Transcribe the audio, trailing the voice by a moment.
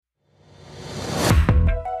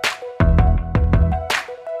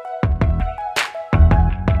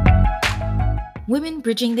Women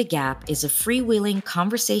Bridging the Gap is a freewheeling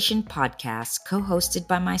conversation podcast co-hosted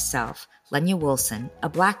by myself, Lenya Wilson, a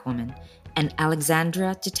Black woman, and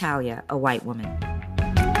Alexandra Titalia, a white woman.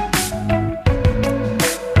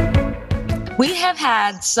 We have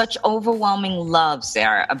had such overwhelming love,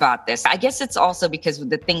 Sarah, about this. I guess it's also because of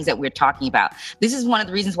the things that we're talking about. This is one of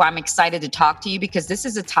the reasons why I'm excited to talk to you, because this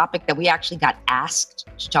is a topic that we actually got asked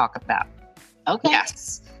to talk about. Okay.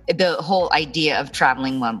 Yes. The whole idea of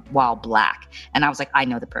traveling while Black. And I was like, I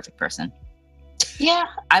know the perfect person. Yeah.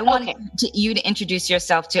 I want you to introduce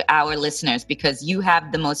yourself to our listeners because you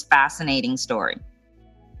have the most fascinating story.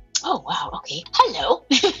 Oh, wow. Okay. Hello.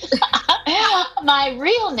 My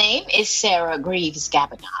real name is Sarah Greaves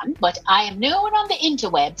Gabanon, but I am known on the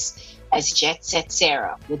interwebs as Jet Set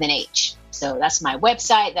Sarah with an H. So that's my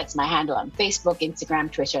website. That's my handle on Facebook,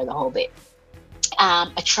 Instagram, Twitter, the whole bit.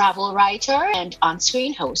 I'm a travel writer and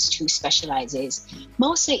on-screen host who specializes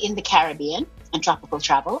mostly in the Caribbean and tropical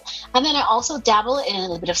travel. And then I also dabble in a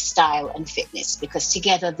little bit of style and fitness because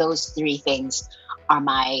together those three things are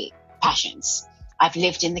my passions. I've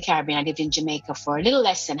lived in the Caribbean. I lived in Jamaica for a little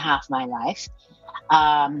less than half my life.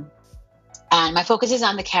 And my focus is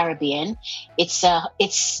on the Caribbean. It's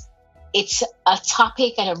a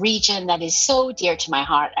topic and a region that is so dear to my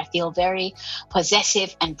heart. I feel very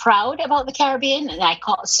possessive and proud about the Caribbean. And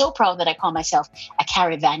so proud that I call myself a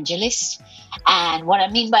Carivangelist. And what I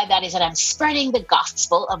mean by that is that I'm spreading the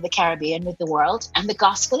gospel of the Caribbean with the world. And the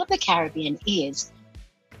gospel of the Caribbean is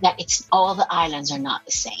that all the islands are not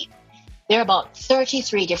the same. There are about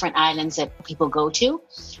 33 different islands that people go to.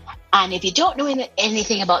 And if you don't know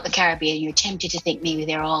anything about the Caribbean, you're tempted to think maybe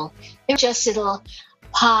they're just little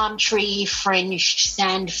palm tree fringed,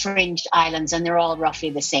 sand fringed islands, and they're all roughly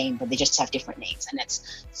the same, but they just have different names. And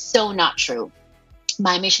that's so not true.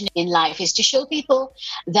 My mission in life is to show people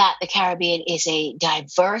that the Caribbean is a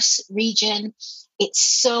diverse region. It's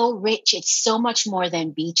so rich. It's so much more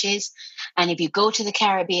than beaches. And if you go to the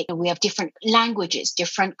Caribbean, we have different languages,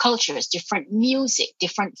 different cultures, different music,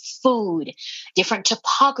 different food, different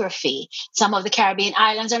topography. Some of the Caribbean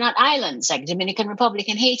islands are not islands, like Dominican Republic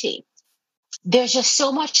and Haiti. There's just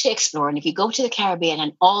so much to explore. And if you go to the Caribbean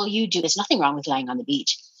and all you do, there's nothing wrong with lying on the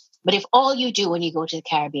beach. But if all you do when you go to the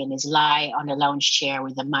Caribbean is lie on a lounge chair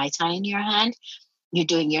with a Mai Tai in your hand, you're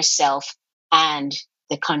doing yourself and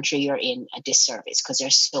the country you're in a disservice because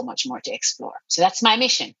there's so much more to explore. So that's my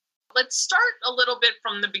mission. Let's start a little bit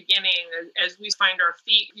from the beginning as we find our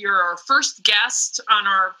feet. You're our first guest on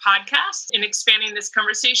our podcast in expanding this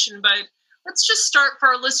conversation, but let's just start for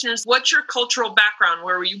our listeners. What's your cultural background?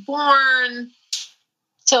 Where were you born?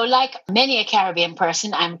 So like many a Caribbean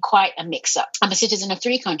person, I'm quite a mix-up. I'm a citizen of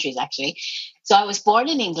 3 countries, actually. So I was born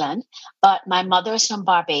in England, but my mother is from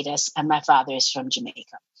Barbados and my father is from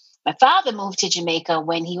Jamaica. My father moved to Jamaica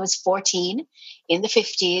when he was 14 in the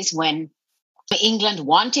 50s, when England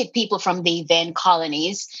wanted people from the then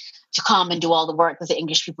colonies to come and do all the work that the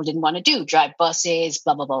English people didn't want to do, drive buses,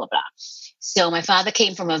 blah, blah, blah, blah, blah. So my father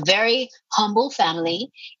came from a very humble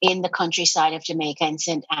family in the countryside of Jamaica in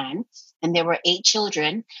St. Anne. And there were 8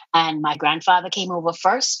 children. And my grandfather came over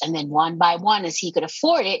first. And then one by one, as he could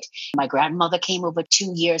afford it, my grandmother came over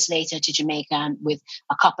 2 years later to Jamaica with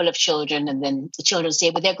a couple of children. And then the children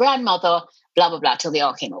stayed with their grandmother, blah, blah, blah, till they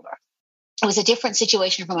all came over. It was a different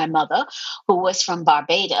situation for my mother, who was from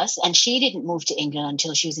Barbados. And she didn't move to England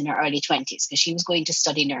until she was in her early 20s because she was going to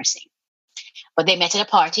study nursing. But they met at a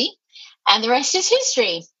party. And the rest is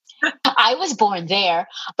history. I was born there,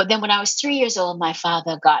 but then when I was 3 years old, my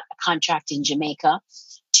father got a contract in Jamaica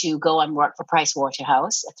to go and work for Price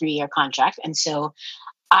Waterhouse, a 3-year contract. And so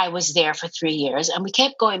I was there for 3 years and we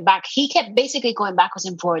kept going back. He kept basically going backwards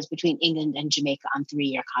and forwards between England and Jamaica on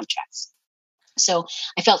 3-year contracts. So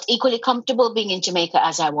I felt equally comfortable being in Jamaica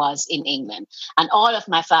as I was in England. And all of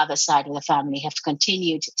my father's side of the family have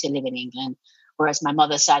continued to live in England, whereas my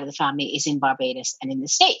mother's side of the family is in Barbados and in the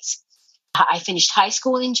States. I finished high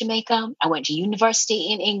school in Jamaica. I went to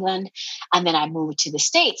university in England, and then I moved to the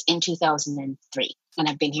States in 2003, and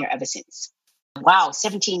I've been here ever since. Wow,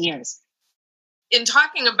 17 years. In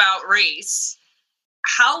talking about race,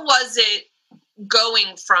 how was it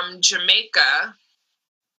going from Jamaica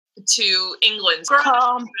to England?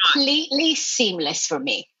 Completely seamless for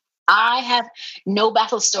me. I have no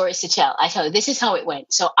battle stories to tell. I tell you, this is how it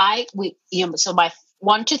went. So my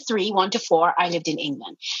 1 to 3, 1 to 4, I lived in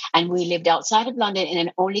England, and we lived outside of London in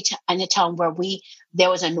in a town where there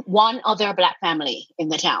was one other Black family in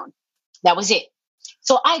the town. That was it.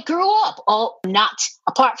 So I grew up not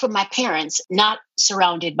apart from my parents, not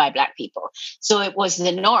surrounded by Black people. So it was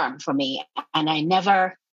the norm for me, and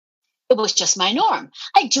it was just my norm.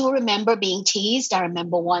 I do remember being teased. I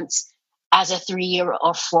remember once as a 3-year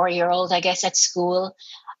or 4-year-old, I guess, at school.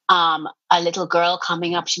 A little girl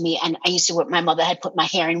coming up to me, and I used to, my mother had put my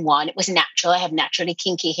hair in one. It was natural. I have naturally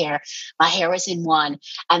kinky hair. My hair was in one.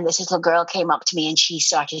 And this little girl came up to me and she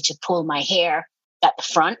started to pull my hair at the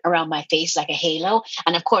front around my face like a halo.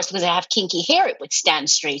 And of course, because I have kinky hair, it would stand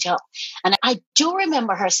straight up. And I do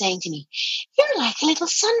remember her saying to me, "You're like a little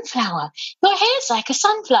sunflower. Your hair's like a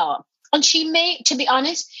sunflower." And she may, to be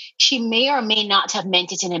honest, she may or may not have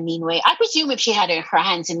meant it in a mean way. I presume if she had her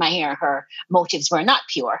hands in my hair, her motives were not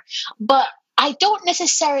pure. But I don't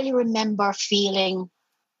necessarily remember feeling,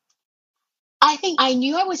 I think I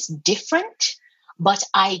knew I was different, but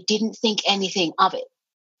I didn't think anything of it.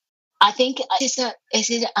 I think, is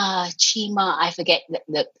it Chima? I forget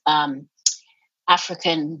the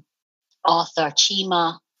African author,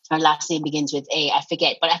 Chima. Her last name begins with A. I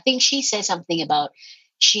forget. But I think she said something about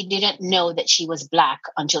she didn't know that she was Black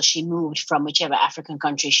until she moved from whichever African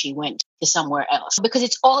country she went to somewhere else. Because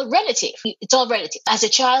it's all relative. It's all relative. As a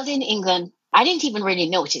child in England, I didn't even really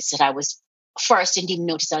notice that I was first, didn't even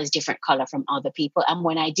notice I was different color from other people. And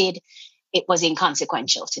when I did, it was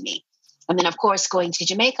inconsequential to me. And then, of course, going to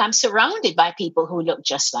Jamaica, I'm surrounded by people who look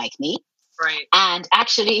just like me. Right. And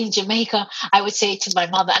actually in Jamaica, I would say to my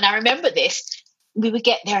mother, and I remember this, we would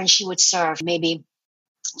get there and she would serve maybe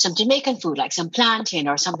some Jamaican food, like some plantain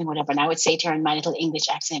or something, whatever. And I would say to her in my little English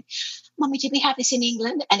accent, "Mommy, did we have this in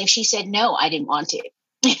England?" And if she said no, I didn't want it,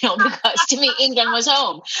 because to me, England was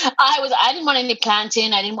home. I didn't want any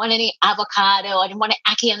plantain. I didn't want any avocado. I didn't want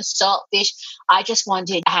an ackee and saltfish. I just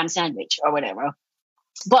wanted a ham sandwich or whatever.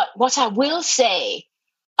 But what I will say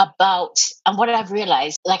about, and what I've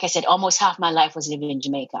realized, like I said, almost half my life was living in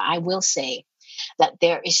Jamaica. I will say that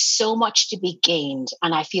there is so much to be gained.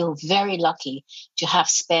 And I feel very lucky to have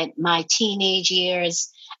spent my teenage years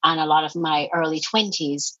and a lot of my early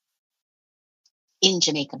 20s in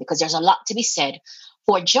Jamaica, because there's a lot to be said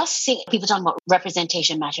for just seeing people talking about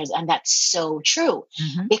representation matters. And that's so true.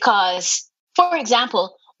 Mm-hmm. Because, for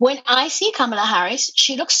example, when I see Kamala Harris,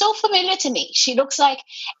 she looks so familiar to me. She looks like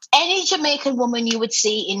any Jamaican woman you would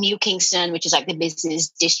see in New Kingston, which is like the business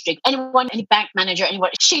district, any bank manager, anyone.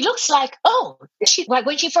 She looks like, like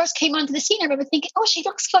when she first came onto the scene, I remember thinking, she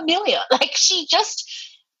looks familiar. Like she just,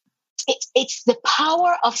 it's the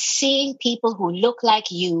power of seeing people who look like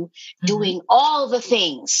you doing all the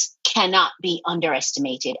things cannot be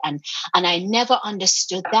underestimated. And I never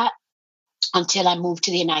understood that until I moved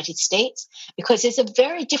to the United States, because it's a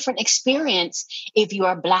very different experience if you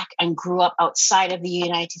are Black and grew up outside of the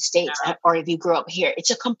United States, or if you grew up here. It's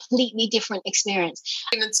a completely different experience.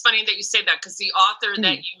 And it's funny that you say that, because the author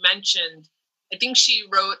that you mentioned, I think she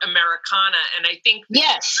wrote Americana, and I think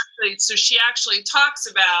yes. So she actually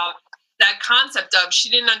talks about that concept of she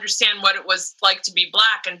didn't understand what it was like to be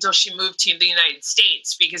Black until she moved to the United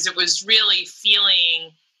States, because it was really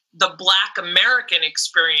feeling the Black American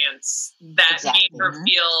experience that made her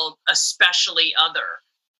feel especially other.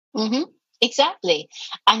 Mm-hmm. Exactly.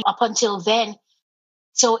 And up until then,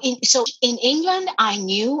 so in England, I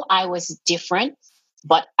knew I was different,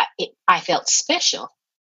 but I felt special.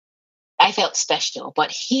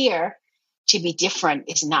 But here, to be different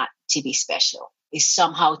is not to be special. It's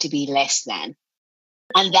somehow to be less than.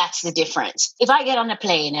 And that's the difference. If I get on a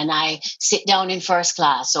plane and I sit down in first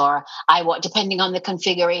class, or depending on the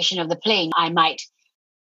configuration of the plane,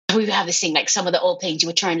 we have this thing, like some of the old planes, you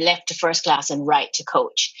would turn left to first class and right to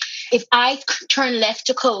coach. If I turn left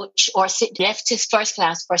to coach, or sit left to first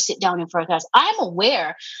class, or sit down in first class, I'm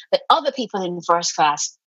aware that other people in first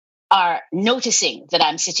class are noticing that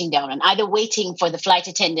I'm sitting down and either waiting for the flight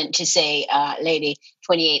attendant to say, "Lady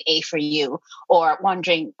 28A for you," or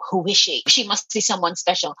wondering, who is she? She must be someone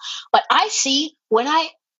special. But I see, when I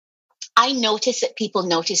notice that people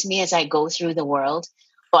notice me as I go through the world,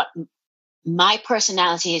 but my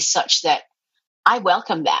personality is such that I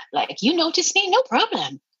welcome that. Like, you notice me, no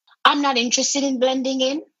problem. I'm not interested in blending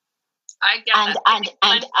in. I get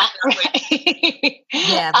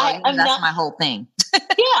that's my whole thing.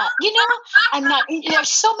 Yeah, I'm not.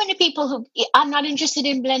 There's so many people who I'm not interested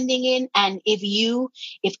in blending in. And if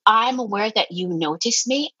I'm aware that you notice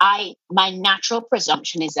me, my natural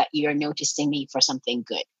presumption is that you're noticing me for something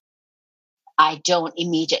good. I don't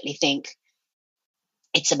immediately think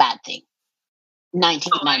it's a bad thing. 99%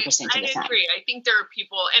 of the time. I agree. I think there are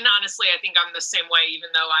people, and honestly, I think I'm the same way,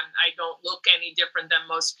 even though I don't look any different than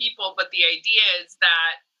most people. But the idea is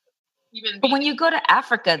that But when you go to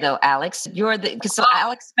Africa, though, Alex,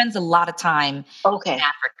 Alex spends a lot of time in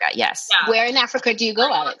Africa. Yes. Yeah. Where in Africa do you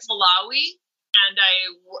go, Alex? Malawi. And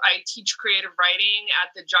I teach creative writing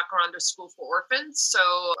at the Jacaranda School for Orphans. So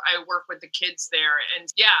I work with the kids there. And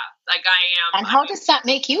I am. And how does that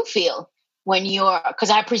make you feel? when you're, because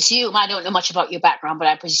I presume, I don't know much about your background, but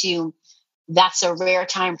I presume that's a rare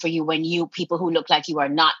time for you when people who look like you are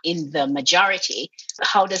not in the majority.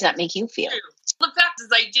 How does that make you feel? The fact is,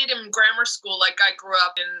 I did in grammar school. Like, I grew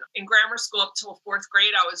up in grammar school up till 4th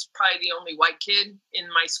grade. I was probably the only white kid in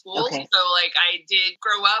my school. Okay. So, like, I did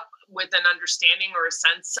grow up with an understanding or a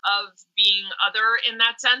sense of being other in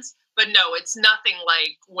that sense. But no, it's nothing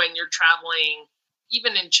like when you're traveling.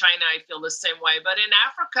 Even in China, I feel the same way. But in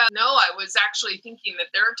Africa, no, I was actually thinking that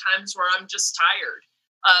there are times where I'm just tired.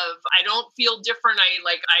 I don't feel different.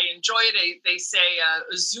 I enjoy it. They say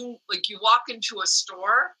like, you walk into a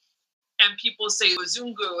store and people say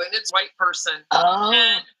Uzungu, and it's a white person. Oh.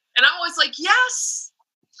 And I'm always like, yes,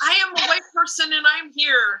 I am a white person and I'm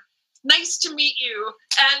here. Nice to meet you.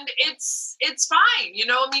 And it's fine. You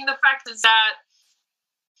know, I mean, the fact is that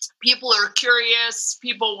people are curious.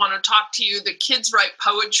 People want to talk to you. The kids write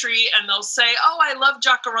poetry and they'll say, oh, I love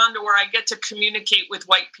Jacaranda where I get to communicate with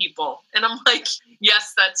white people. And I'm like,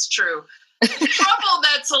 yes, that's true. The trouble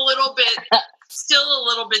that's still a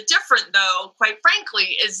little bit different, though, quite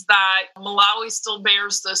frankly, is that Malawi still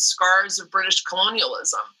bears the scars of British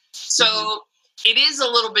colonialism. So it is a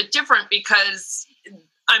little bit different because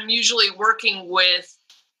I'm usually working with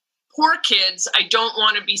poor kids. I don't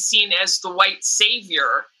want to be seen as the white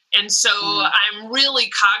savior. And so I'm really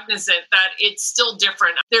cognizant that it's still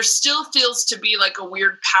different. There still feels to be like a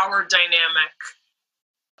weird power dynamic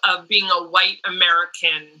of being a white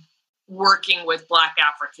American working with Black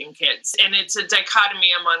African kids. And it's a dichotomy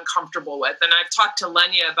I'm uncomfortable with. And I've talked to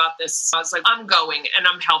Lenya about this. I was like, I'm going and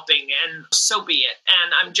I'm helping and so be it.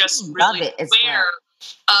 And I'm just really aware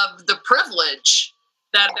of the privilege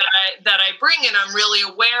that I bring. And I'm really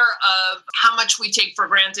aware of how much we take for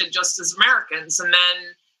granted just as Americans. And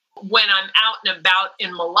then when I'm out and about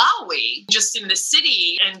in Malawi, just in the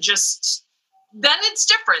city, and then it's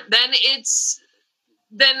different.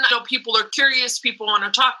 Then you know, people are curious, people want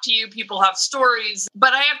to talk to you, people have stories.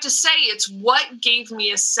 But I have to say, it's what gave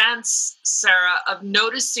me a sense, Sarah, of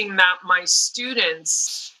noticing that my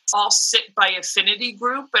students all sit by affinity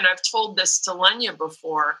group. And I've told this to Lenya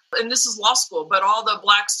before, and this is law school, but all the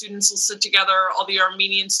Black students will sit together, all the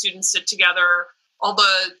Armenian students sit together, all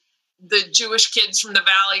the Jewish kids from the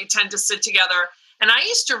Valley tend to sit together. And I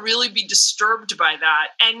used to really be disturbed by that.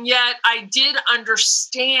 And yet I did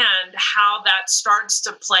understand how that starts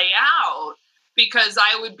to play out, because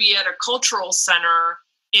I would be at a cultural center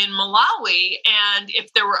in Malawi. And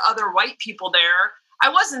if there were other white people there, I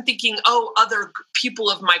wasn't thinking, oh, other people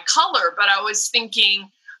of my color, but I was thinking,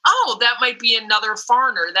 oh, that might be another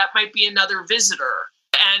foreigner. That might be another visitor.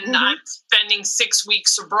 And I'm spending 6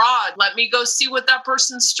 weeks abroad. Let me go see what that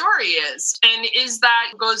person's story is. And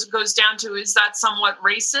goes down to, is that somewhat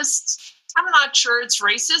racist? I'm not sure it's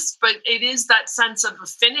racist, but it is that sense of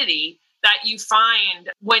affinity that you find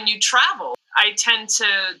when you travel.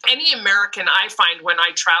 Any American I find when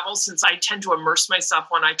I travel, since I tend to immerse myself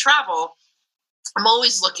when I travel, I'm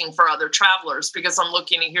always looking for other travelers because I'm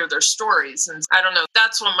looking to hear their stories. And I don't know,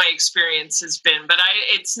 that's what my experience has been. But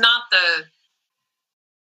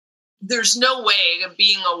there's no way of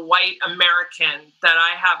being a white American that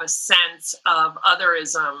I have a sense of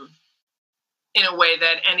otherism in a way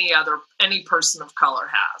that any person of color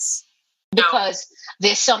has. Because the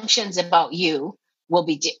assumptions about you will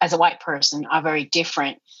be, as a white person, are very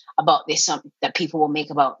different about the assumption that people will make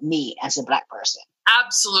about me as a Black person.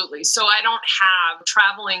 Absolutely. So I don't have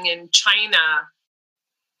traveling in China.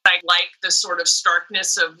 I like the sort of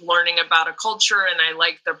starkness of learning about a culture, and I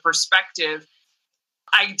like the perspective.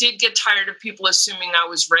 I did get tired of people assuming I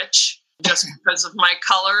was rich just because of my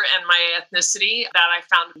color and my ethnicity. That I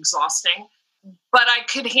found exhausting. But I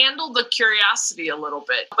could handle the curiosity a little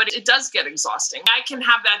bit. But it does get exhausting. I can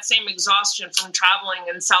have that same exhaustion from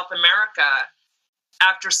traveling in South America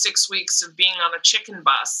after 6 weeks of being on a chicken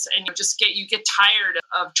bus. And you get tired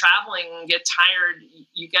of traveling,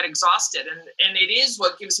 you get exhausted. And it is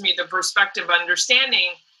what gives me the perspective understanding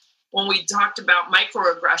when we talked about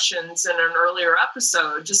microaggressions in an earlier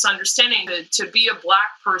episode, just understanding that to be a Black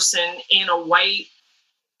person in a white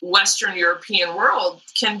Western European world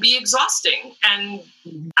can be exhausting. And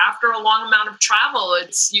after a long amount of travel,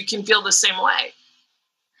 you can feel the same way.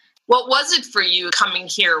 What was it for you coming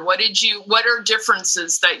here? What are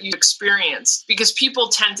differences that you experienced? Because people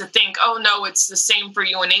tend to think, oh no, it's the same for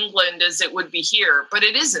you in England as it would be here, but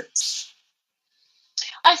it isn't.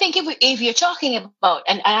 I think if you're talking about,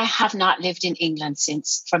 and I have not lived in England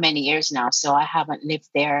for many years now, so I haven't lived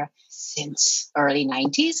there since early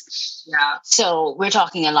 90s. Yeah. So we're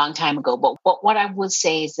talking a long time ago. But what I would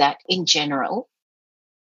say is that in general,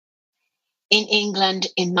 in England,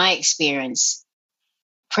 in my experience,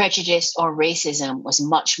 prejudice or racism was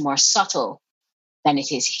much more subtle than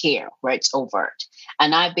it is here, where it's overt.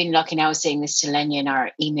 And I've been lucky, and I was saying this to Lenya in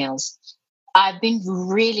our emails, I've been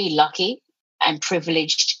really lucky and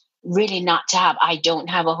privileged really not to have, I don't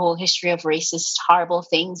have a whole history of racist, horrible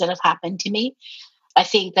things that have happened to me. I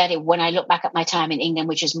think that when I look back at my time in England,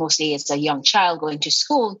 which is mostly as a young child going to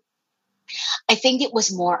school, I think it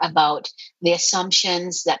was more about the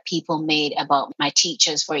assumptions that people made about my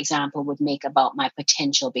teachers, for example, would make about my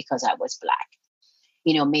potential because I was Black.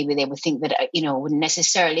 Maybe they would think that, wouldn't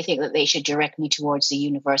necessarily think that they should direct me towards the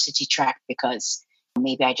university track because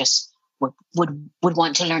maybe I just would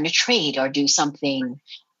want to learn a trade or do something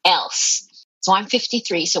else. So I'm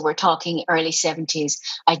 53, so we're talking early 70s.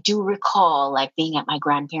 I do recall like being at my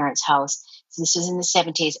grandparents' house. So this was in the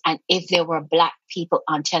 70s. And if there were Black people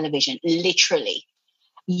on television, literally,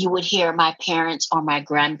 you would hear my parents or my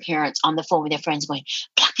grandparents on the phone with their friends going,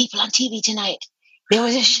 Black people on TV tonight. There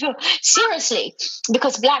was a show. Seriously,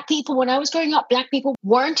 because Black people, when I was growing up, Black people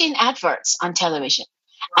weren't in adverts on television.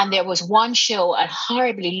 And there was one show,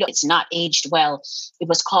 it's not aged well. It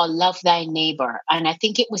was called Love Thy Neighbor. And I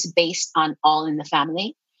think it was based on All in the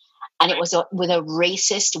Family. And it was with a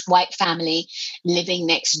racist white family living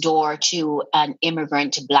next door to an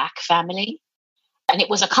immigrant Black family. And it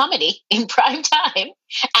was a comedy in prime time.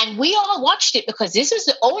 And we all watched it because this was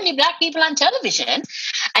the only Black people on television.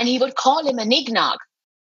 And he would call him a nignog.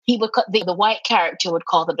 The white character would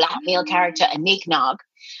call the Black male character a nignog.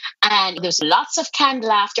 And there's lots of canned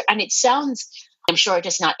laughter. And it sounds, I'm sure it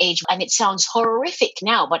does not age, and it sounds horrific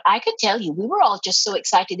now. But I could tell you, we were all just so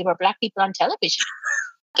excited there were Black people on television.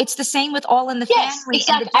 It's the same with All in the Family.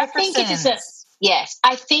 Exactly. And the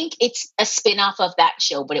I think it's a spin-off of that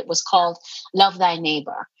show, but it was called Love Thy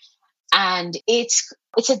Neighbor. And it's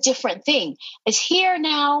a different thing. It's here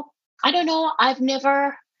now. I don't know. I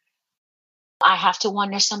have to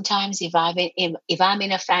wonder sometimes if I'm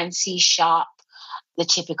in a fancy shop, the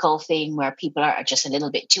typical thing where people are just a little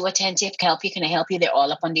bit too attentive. Can I help you? They're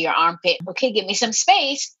all up under your armpit. Okay, give me some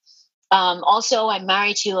space. Also, I'm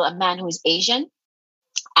married to a man who's Asian.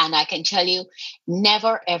 And I can tell you,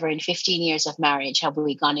 never, ever in 15 years of marriage have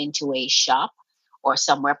we gone into a shop or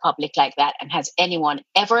somewhere public like that and has anyone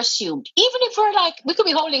ever assumed, even if we could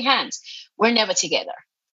be holding hands, we're never together.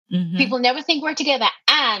 Mm-hmm. People never think we're together,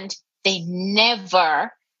 and they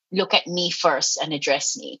never look at me first and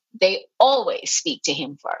address me. They always speak to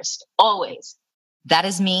him first, always. That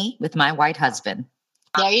is me with my white husband.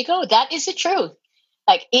 There you go. That is the truth.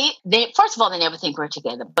 First of all, they never think we're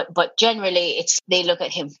together, but generally they look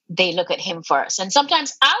at him first. And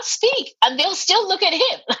sometimes I'll speak and they'll still look at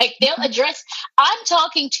him. Like they'll address, I'm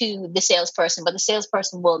talking to the salesperson, but the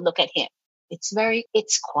salesperson will look at him.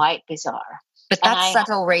 It's quite bizarre. But that's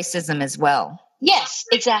subtle racism as well. Yes,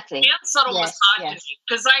 exactly. And subtle misogyny.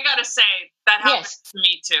 Because I got to say, that happens to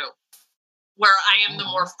me too, where I am the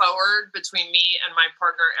more forward between me and my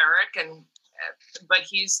partner, Eric, but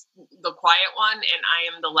he's the quiet one and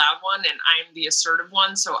I am the loud one and I'm the assertive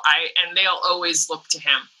one. So they'll always look to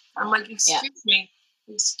him. I'm like, excuse me.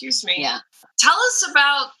 Yeah. Tell us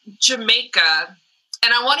about Jamaica.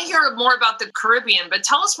 And I want to hear more about the Caribbean, but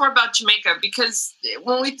tell us more about Jamaica, because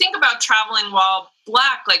when we think about traveling while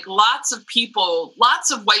Black, like lots of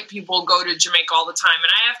white people go to Jamaica all the time.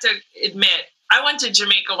 And I have to admit, I went to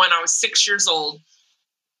Jamaica when I was 6 years old.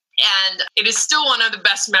 And it is still one of the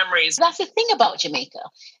best memories. That's the thing about Jamaica.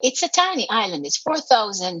 It's a tiny island. It's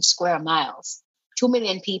 4,000 square miles, 2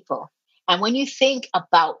 million people. And when you think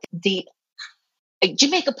about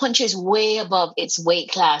Jamaica punches way above its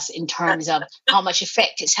weight class in terms of how much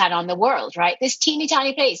effect it's had on the world, right? This teeny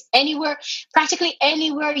tiny place, practically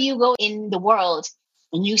anywhere you go in the world,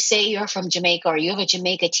 and you say you're from Jamaica or you have a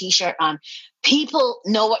Jamaica t-shirt on, people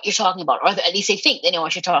know what you're talking about, or at least they think they know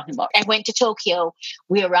what you're talking about. I went to Tokyo.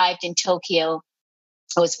 We arrived in Tokyo.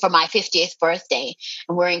 It was for my 50th birthday,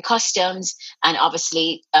 and we're in customs. And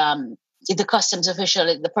obviously, the customs official,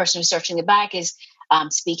 the person who's searching the bag, is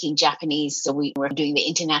speaking Japanese. So we were doing the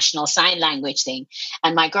international sign language thing.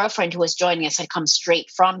 And my girlfriend who was joining us had come straight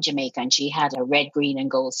from Jamaica, and she had a red, green, and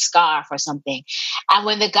gold scarf or something. And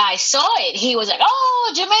when the guy saw it, he was like,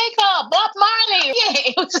 "Oh, Jamaica, Bob Marley." Yeah,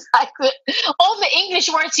 it was like all the English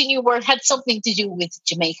words he knew had something to do with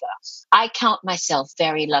Jamaica. I count myself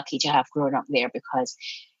very lucky to have grown up there, because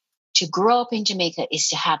to grow up in Jamaica is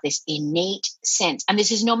to have this innate sense. And this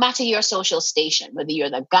is no matter your social station, whether you're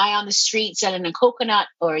the guy on the street selling a coconut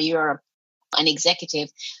or you're an executive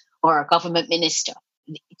or a government minister.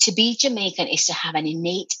 To be Jamaican is to have an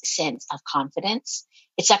innate sense of confidence.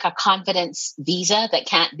 It's like a confidence visa that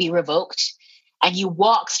can't be revoked. And you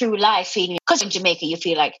walk through life feeling, because in Jamaica, you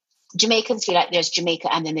feel like Jamaicans feel like there's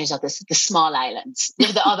Jamaica and then there's the small islands.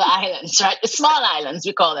 They're the other islands, right? The small islands,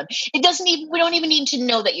 we call them. We don't even need to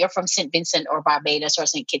know that you're from St. Vincent or Barbados or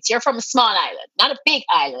St. Kitts. You're from a small island, not a big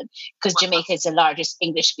island, because Jamaica is the largest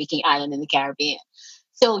English-speaking island in the Caribbean.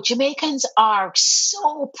 So Jamaicans are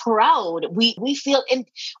so proud. We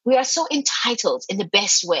we are so entitled in the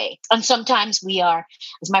best way. And sometimes we are,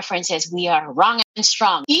 as my friend says, we are wrong and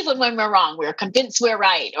strong. Even when we're wrong, we're convinced we're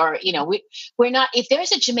right. Or, we're not. If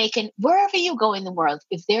there's a Jamaican, wherever you go in the world,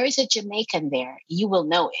 if there is a Jamaican there, you will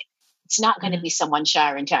know it. It's not going to be someone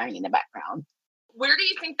shy and tiring in the background. Where do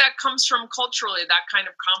you think that comes from culturally, that kind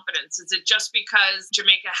of confidence? Is it just because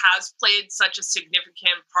Jamaica has played such a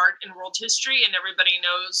significant part in world history and everybody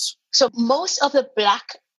knows? So most of the Black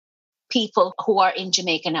people who are in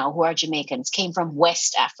Jamaica now, who are Jamaicans, came from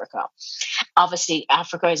West Africa. Obviously,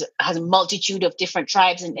 Africa has a multitude of different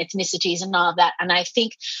tribes and ethnicities and all of that. And I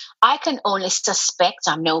think I can only suspect,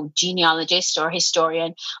 I'm no genealogist or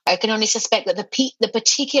historian, I can only suspect that the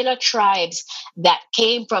particular tribes that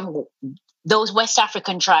came from those West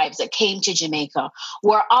African tribes that came to Jamaica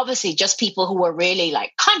were obviously just people who were really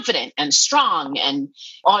like confident and strong and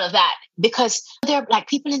all of that, because they're like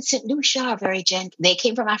people in St. Lucia are very gentle. They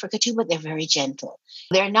came from Africa too, but they're very gentle.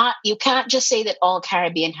 They're not, you can't just say that all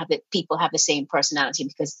Caribbean people have the same personality,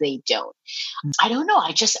 because they don't. I don't know.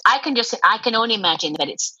 I can only imagine that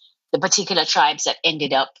it's the particular tribes that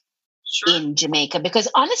ended up in Jamaica, because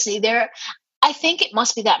honestly, I think it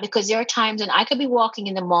must be that, because there are times when I could be walking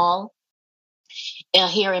in the mall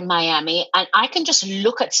here in Miami, and I can just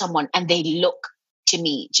look at someone and they look to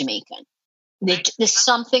me Jamaican. There's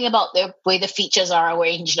something about the way the features are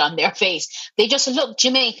arranged on their face. They just look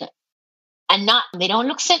Jamaican, and they don't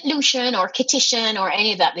look St. Lucian or Kittitian or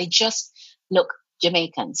any of that. They just look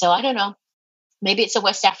Jamaican. So I don't know. Maybe it's a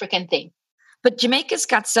West African thing. But Jamaica's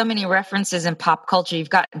got so many references in pop culture. You've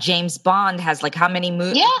got James Bond has like how many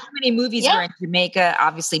movies are in Jamaica?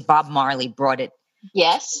 Obviously, Bob Marley brought it.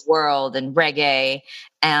 Yes. World and reggae.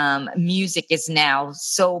 Music is now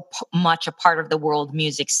so much a part of the world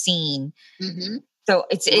music scene. Mm-hmm. So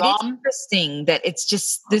it is interesting that it's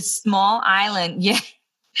just this small island. Yeah.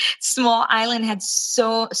 Small island had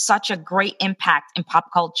such a great impact in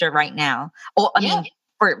pop culture right now. Mean,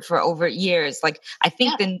 for over years. Like I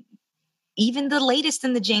think even the latest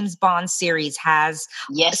in the James Bond series has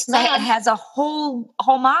a whole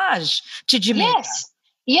homage to Jamaica.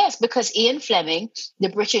 Yes, because Ian Fleming, the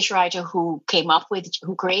British writer who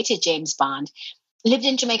created James Bond, lived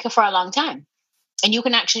in Jamaica for a long time. And you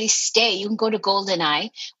can actually stay. You can go to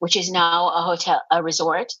GoldenEye, which is now a hotel, a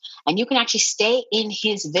resort, and you can actually stay in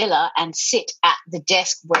his villa and sit at the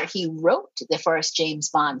desk where he wrote the first James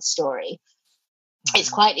Bond story.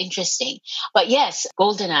 It's quite interesting. But yes,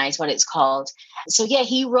 GoldenEye is what it's called. So yeah,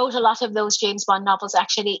 he wrote a lot of those James Bond novels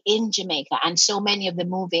actually in Jamaica. And so many of the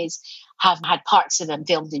movies have had parts of them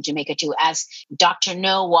filmed in Jamaica too, as Dr.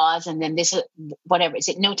 No was. And then is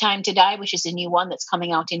it No Time to Die, which is a new one that's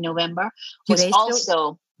coming out in November. Really?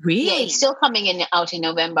 Yeah, it's still coming out in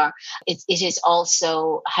November. It is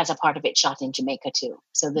also has a part of it shot in Jamaica too.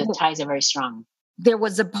 So the ties are very strong. There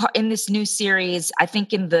was a part in this new series, I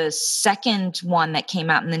think in the second one that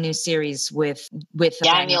came out in the new series with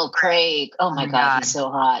Daniel Craig. Oh my God, he's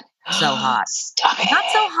so hot. So hot. Stop it. Not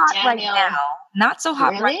so hot Daniel. Right now. Not so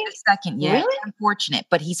hot right this second. Yeah, really? Unfortunate,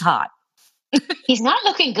 but he's hot. He's not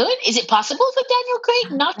looking good. Is it possible for Daniel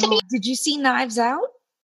Craig not to be? Did you see Knives Out?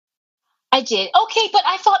 I did. Okay, but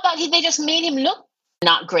I thought that they just made him look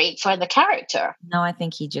not great for the character. No, I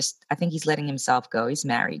think he's letting himself go. He's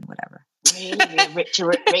married, whatever. Really,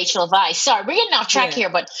 to Rachel Weisz. Sorry, we're getting off track here,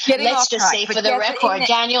 but let's just say for the record,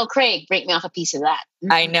 Daniel Craig, break me off a piece of that.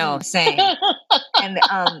 I know, same. And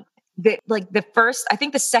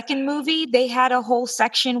the second movie, they had a whole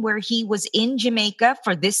section where he was in Jamaica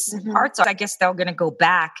for this part. So I guess they're going to go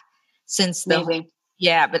back since the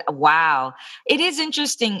but wow, it is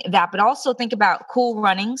interesting that. But also think about Cool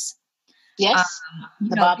Runnings. Yes,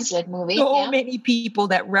 the bobsled movie. So many people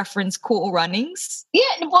that reference Cool Runnings. Yeah,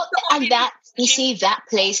 well, and that, you see, that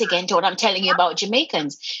plays again to what I'm telling you about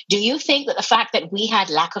Jamaicans. Do you think that the fact that we had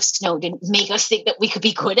lack of snow didn't make us think that we could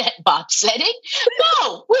be good at bobsledding?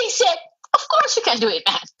 No, we said, of course you can do it,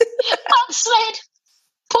 man. Bobsled,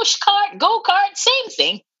 push cart, go-kart, same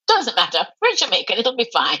thing. Doesn't matter. We're Jamaican. It'll be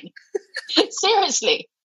fine. Seriously.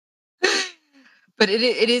 But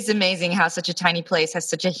it is amazing how such a tiny place has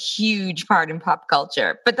such a huge part in pop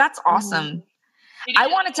culture. But that's awesome. I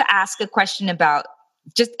wanted to ask a question about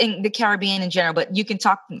just in the Caribbean in general, but you can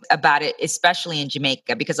talk about it, especially in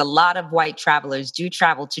Jamaica, because a lot of white travelers do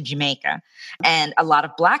travel to Jamaica and a lot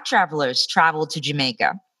of Black travelers travel to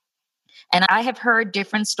Jamaica. And I have heard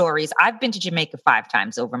different stories. I've been to Jamaica 5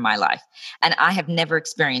 times over my life, and I have never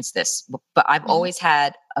experienced this, but I've always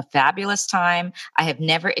had a fabulous time. I have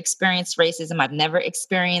never experienced racism. I've never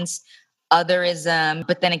experienced otherism.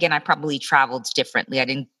 But then again, I probably traveled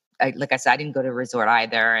differently. Like I said, I didn't go to a resort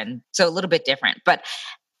either. And so a little bit different. But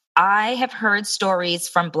I have heard stories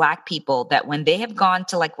from Black people that when they have gone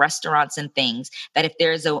to like restaurants and things, that if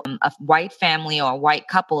there's a white family or white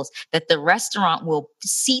couples, that the restaurant will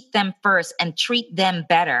seat them first and treat them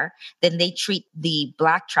better than they treat the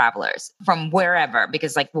Black travelers from wherever.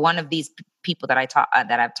 Because like one of these people that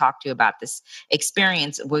I've talked to about this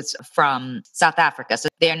experience was from South Africa. So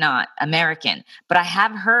they're not American, but I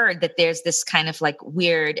have heard that there's this kind of like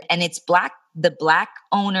weird, and it's the Black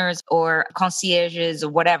owners or concierges or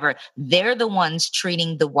whatever, they're the ones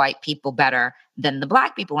treating the white people better than the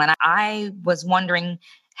Black people. And I was wondering,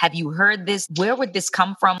 have you heard this? Where would this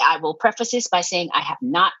come from? I will preface this by saying I have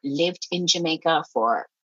not lived in Jamaica for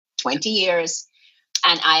 20 years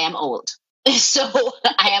and I am old. So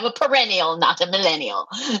I am a perennial, not a millennial.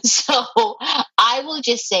 So I will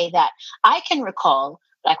just say that I can recall,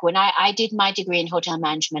 like when I did my degree in hotel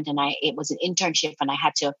management, and it was an internship, and I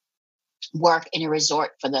had to work in a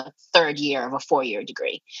resort for the third year of a 4-year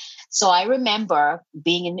degree. So I remember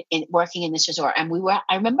being working in this resort, and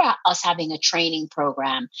I remember us having a training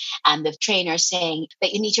program, and the trainer saying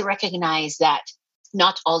that you need to recognize that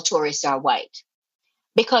not all tourists are white,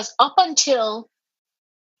 because up until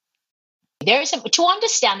to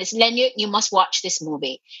understand this, Lenya, you must watch this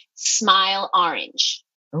movie, Smile Orange.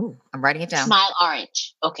 Oh, I'm writing it down. Smile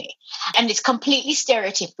Orange. Okay. And it's completely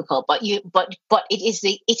stereotypical, but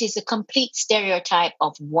it is a complete stereotype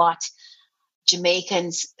of what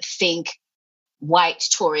Jamaicans think white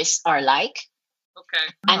tourists are like.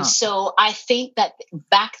 Okay. And so I think that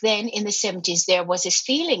back then in the 70s, there was this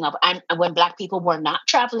feeling of, and when Black people were not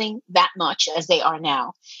traveling that much as they are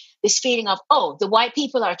now, this feeling of, oh, the white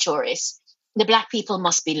people are tourists, the Black people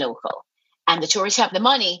must be local, and the tourists have the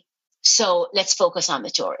money, so let's focus on the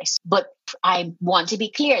tourists. But I want to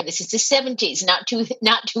be clear, this is the 70s, not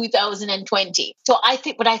 2020. So I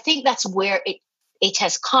think that's where it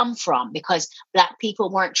has come from, because Black people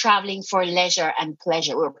weren't traveling for leisure and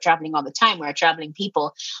pleasure. We were traveling all the time. We were traveling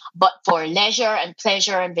people, but for leisure and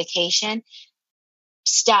pleasure and vacation,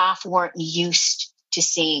 staff weren't used to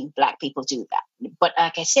seeing Black people do that. But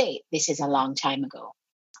like I say, this is a long time ago.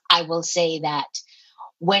 I will say that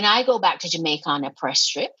when I go back to Jamaica on a press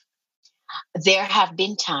trip, there have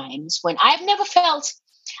been times when I have never felt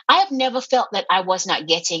that I was not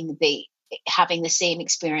having the same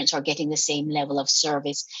experience or getting the same level of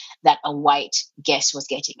service that a white guest was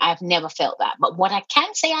getting. I've never felt that. But what I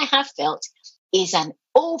can say I have felt is an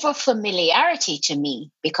over familiarity to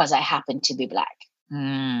me because I happen to be Black.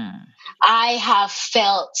 I have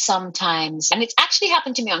felt sometimes, and it's actually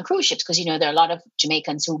happened to me on cruise ships, because, there are a lot of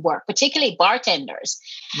Jamaicans who work, particularly bartenders.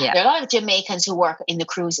 Yeah. There are a lot of Jamaicans who work in the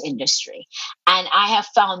cruise industry. And I have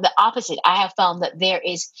found the opposite. I have found that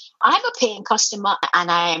I'm a paying customer and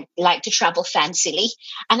I like to travel fancily.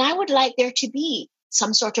 And I would like there to be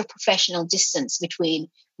some sort of professional distance between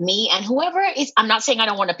me and whoever is. I'm not saying I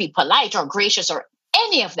don't want to be polite or gracious or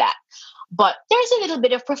any of that. But there's a little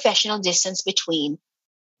bit of professional distance between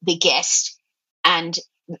the guest and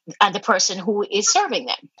the person who is serving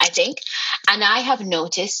them, I think. And I have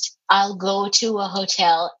noticed I'll go to a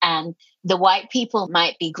hotel and the white people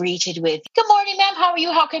might be greeted with, "Good morning, ma'am. How are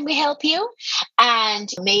you? How can we help you?" And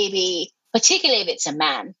maybe, particularly if it's a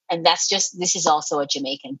man, and this is also a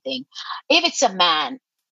Jamaican thing. If it's a man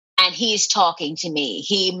and he's talking to me,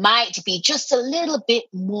 he might be just a little bit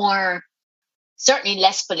more, certainly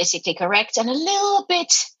less politically correct, and a little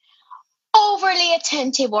bit overly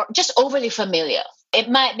attentive or just overly familiar. It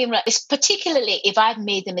might be, particularly if I've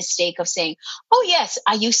made the mistake of saying, "Oh yes,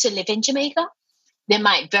 I used to live in Jamaica." They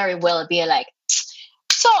might very well be like,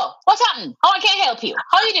 "So, what's happened? How I can't help you?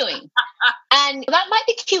 How are you doing?" And that might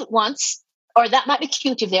be cute once, or that might be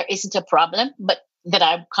cute if there isn't a problem, but that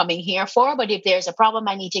I'm coming here for. But if there's a problem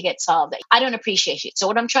I need to get solved, I don't appreciate it. So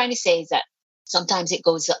what I'm trying to say is that sometimes it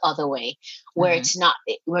goes the other way, where it's not,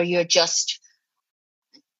 where you're just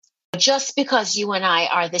because you and I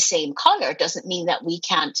are the same color doesn't mean that we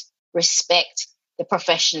can't respect the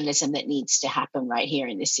professionalism that needs to happen right here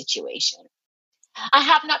in this situation. I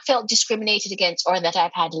have not felt discriminated against or that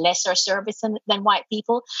I've had lesser service than white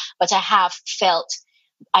people, but I have felt,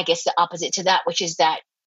 I guess, the opposite to that, which is that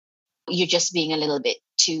you're just being a little bit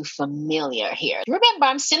too familiar here. Remember,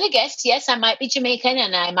 I'm still a guest. Yes, I might be Jamaican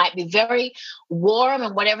and I might be very warm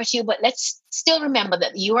and whatever to you, but let's still remember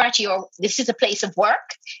that you are this is a place of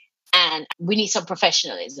work and we need some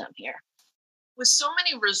professionalism here. with so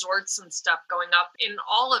many resorts and stuff going up in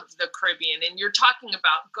all of the Caribbean, and you're talking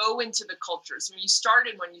about go into the cultures. I mean, you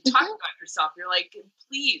started when you talk about yourself, you're like,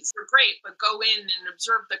 please, you're great, but go in and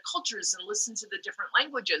observe the cultures and listen to the different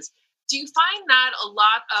languages. Do you find that a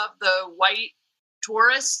lot of the white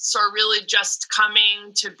tourists are really just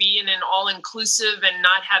coming to be in an all-inclusive and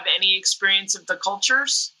not have any experience of the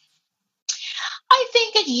cultures? I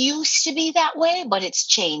think it used to be that way, but it's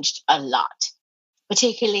changed a lot,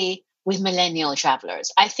 particularly with millennial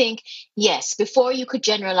travelers. I think, yes, before you could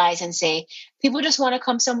generalize and say people just want to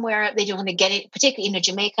come somewhere, they don't want to get it, particularly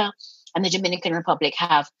Jamaica and the Dominican Republic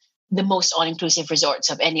have the most all-inclusive resorts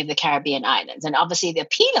of any of the Caribbean islands. And obviously the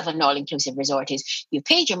appeal of an all-inclusive resort is you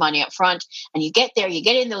paid your money up front and you get there, you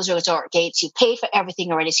get in those resort gates, you pay for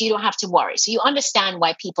everything already, so you don't have to worry. So you understand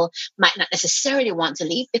why people might not necessarily want to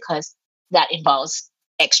leave, because that involves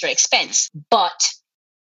extra expense. But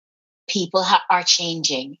people are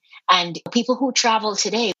changing. And people who travel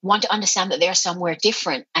today want to understand that they're somewhere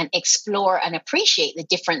different and explore and appreciate the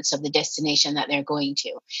difference of the destination that they're going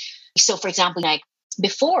to. So, for example, like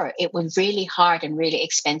before, it was really hard and really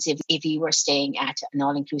expensive if you were staying at an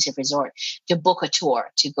all-inclusive resort to book a tour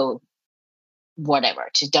to go whatever,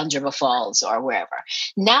 to Duns River Falls or wherever.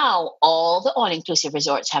 Now, all the all-inclusive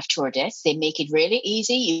resorts have tour desks. They make it really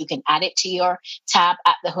easy. You can add it to your tab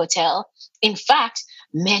at the hotel. In fact,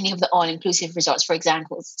 many of the all-inclusive resorts, for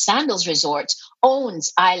example, Sandals Resorts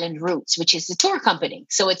owns Island Routes, which is the tour company.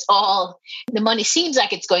 So it's all, the money seems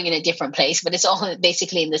like it's going in a different place, but it's all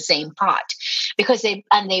basically in the same pot. Because they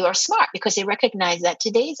were smart, because they recognize that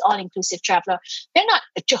today's all-inclusive traveler, they're not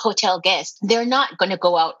a hotel guest. They're not going to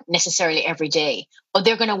go out necessarily every day, but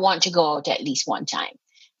they're going to want to go out at least one time.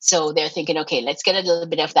 So they're thinking, okay, let's get a little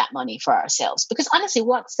bit of that money for ourselves. Because honestly,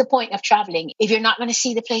 what's the point of traveling if you're not going to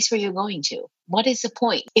see the place where you're going to? What is the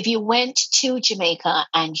point? If you went to Jamaica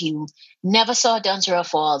and you never saw Duns River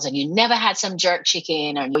Falls and you never had some jerk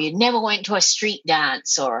chicken, or you never went to a street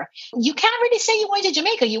dance, or you can't really say you went to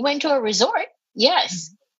Jamaica. You went to a resort,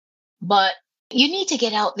 yes. But you need to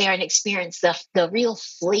get out there and experience the real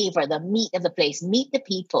flavor, the meat of the place, meet the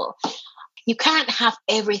people. You can't have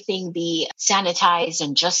everything be sanitized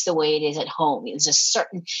and just the way it is at home. There's a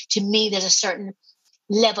certain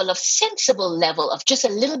level of sensible level of just a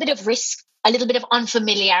little bit of risk, a little bit of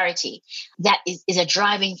unfamiliarity that is a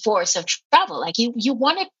driving force of travel. Like you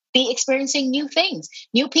want to be experiencing new things,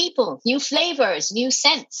 new people, new flavors, new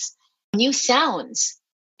scents, new sounds.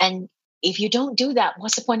 And if you don't do that,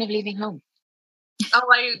 what's the point of leaving home? Oh,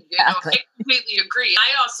 I completely agree.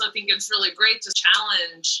 I also think it's really great to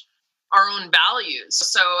challenge our own values.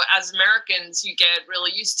 So as Americans, you get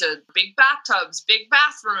really used to big bathtubs, big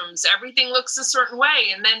bathrooms, everything looks a certain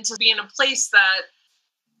way. And then to be in a place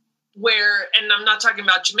where, and I'm not talking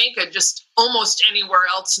about Jamaica, just almost anywhere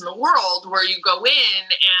else in the world where you go in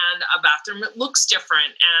and a bathroom looks different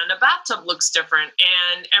and a bathtub looks different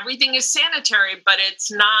and everything is sanitary, but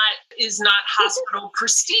is not hospital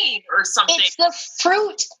pristine or something. It's the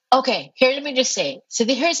fruit. Okay, here, let me just say. So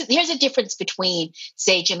here's a difference between,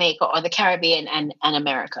 say, Jamaica or the Caribbean and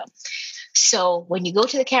America. So when you go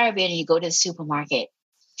to the Caribbean and you go to the supermarket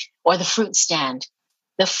or the fruit stand,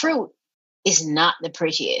 the fruit is not the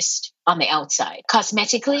prettiest on the outside,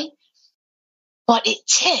 cosmetically, but it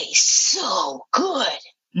tastes so good.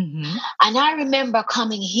 Mm-hmm. And I remember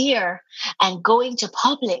coming here and going to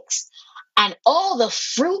Publix, and all the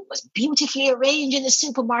fruit was beautifully arranged in the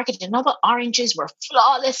supermarket, and all the oranges were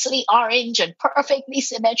flawlessly orange and perfectly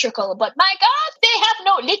symmetrical. But my God,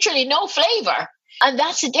 they have literally no flavor. And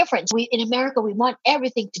that's the difference. In America, we want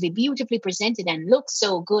everything to be beautifully presented and look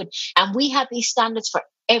so good. And we have these standards for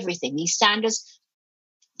everything. These standards,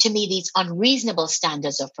 to me, these unreasonable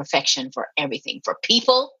standards of perfection for everything, for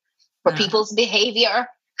people, for people's behavior,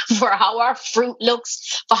 for how our fruit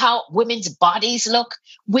looks, for how women's bodies look.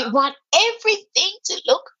 We want everything to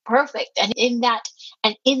look perfect. And in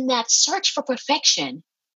that search for perfection,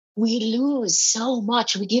 we lose so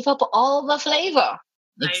much. We give up all the flavor.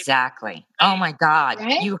 Exactly. Oh my God.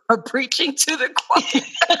 Right? You are preaching to the choir.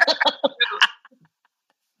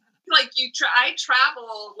 I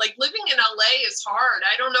travel, like living in LA is hard.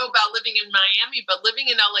 I don't know about living in Miami, but living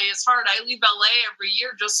in LA is hard. I leave LA every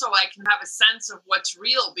year just so I can have a sense of what's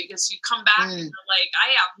real, because you come back and you're like,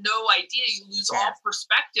 I have no idea. You lose all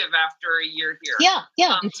perspective after a year here.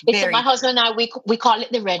 Yeah. It's my husband and I, we call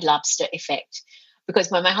it the Red Lobster effect, because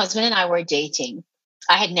when my husband and I were dating,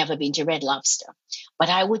 I had never been to Red Lobster, but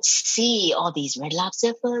I would see all these Red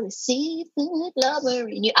Lobster for the seafood lover.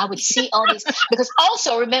 I would see all these, because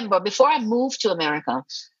also remember, before I moved to America,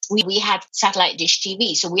 we had satellite dish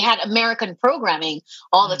TV. So we had American programming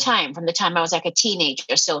all the time from the time I was like a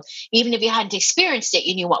teenager. So even if you hadn't experienced it,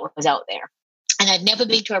 you knew what was out there. And I'd never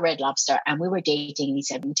been to a Red Lobster, and we were dating, and he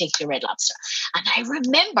said, we'll take you to Red Lobster. And I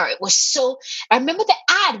remember I remember the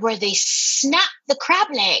ad where they snap the crab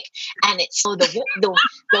leg, and it's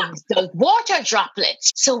the water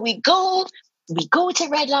droplets. So we go to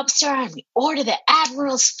Red Lobster, and we order the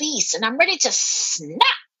Admiral's Feast, and I'm ready to snap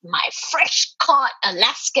my fresh caught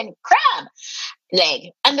Alaskan crab leg.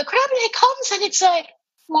 And the crab leg comes, and it's like,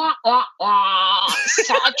 wah, wah, wah,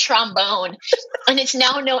 sad trombone. And it's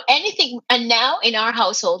now and now in our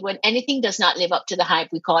household, when anything does not live up to the hype,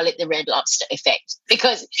 we call it the Red Lobster effect.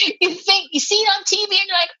 Because you see it on TV and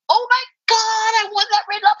you're like, oh my God, I want that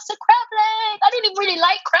Red Lobster crab leg. I don't even really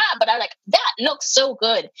like crab, but I'm like, that looks so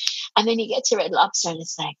good. And then you get to Red Lobster and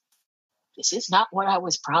it's like, this is not what I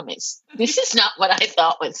was promised. This is not what I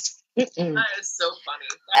thought was. Mm-mm. That is so funny.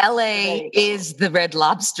 LA is the Red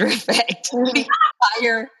Lobster effect. The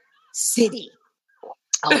entire city.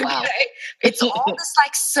 Oh, wow. Okay? It's all this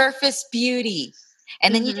like surface beauty.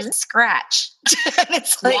 And then you just scratch. And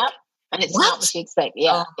it's like, and it's not what you expect.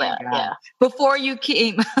 Yeah. Oh yeah. Before you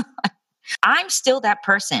came, I'm still that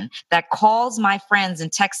person that calls my friends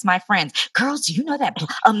and texts my friends. Girls, do you know that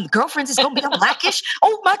Girlfriends is going to be on Blackish?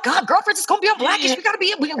 Oh my God, Girlfriends is going to be on Blackish.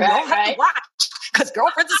 We all have to watch because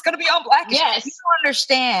Girlfriends is going to be on Blackish. Yes. You don't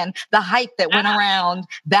understand the hype that went around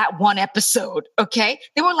that one episode. Okay,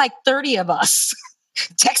 there were like 30 of us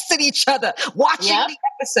texting each other watching the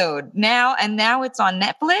episode. Now it's on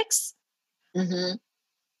Netflix. Mm-hmm.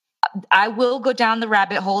 I will go down the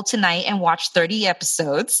rabbit hole tonight and watch 30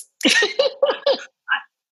 episodes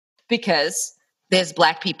because there's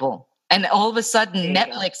Black people. And all of a sudden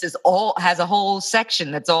Netflix has a whole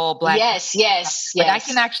section that's all Black. Yes. But I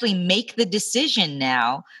can actually make the decision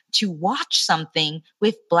now to watch something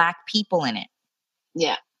with Black people in it.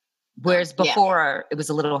 Yeah. Whereas before it was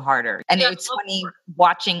a little harder. And it's funny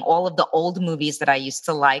watching all of the old movies that I used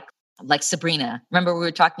to like Sabrina. Remember we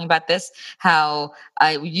were talking about this? How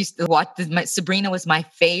I used to watch Sabrina was my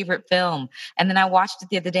favorite film. And then I watched it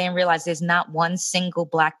the other day and realized there's not one single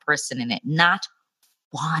Black person in it. Not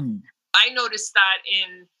one. I noticed that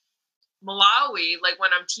in Malawi, like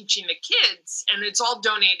when I'm teaching the kids, and it's all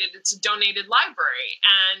donated. It's a donated library,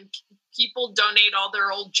 and people donate all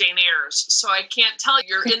their old Jane Eyres. So I can't tell you,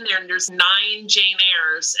 you're in there and there's 9 Jane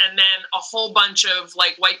Eyres and then a whole bunch of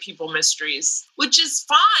like white people mysteries, which is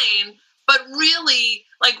fine. But really,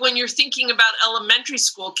 like when you're thinking about elementary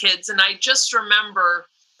school kids, and I just remember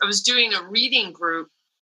I was doing a reading group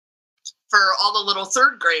for all the little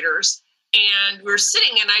 3rd graders. And we were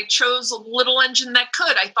sitting and I chose A Little Engine That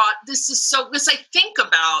Could. I thought, this I think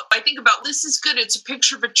about this is good. It's a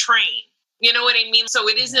picture of a train. You know what I mean? So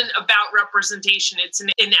it isn't about representation. It's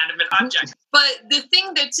an inanimate object. But the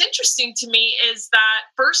thing that's interesting to me is that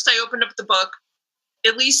first I opened up the book.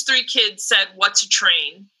 At least 3 kids said, what's a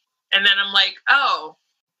train? And then I'm like, oh,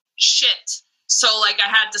 shit. So like I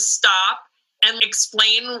had to stop and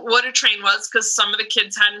explain what a train was because some of the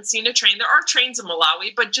kids hadn't seen a train. There are trains in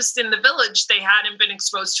Malawi, but just in the village, they hadn't been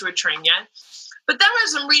exposed to a train yet. But then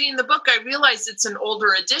as I'm reading the book, I realized it's an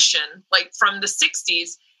older edition, like from the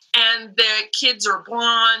 60s. And the kids are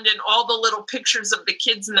blonde and all the little pictures of the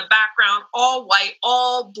kids in the background, all white,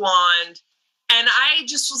 all blonde. And I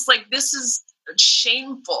just was like, this is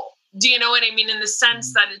shameful. Do you know what I mean? In the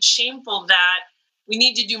sense that it's shameful that we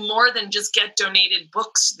need to do more than just get donated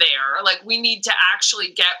books there. Like we need to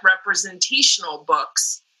actually get representational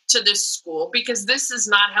books to this school because this is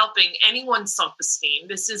not helping anyone's self-esteem.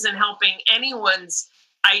 This isn't helping anyone's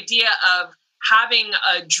idea of having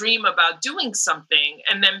a dream about doing something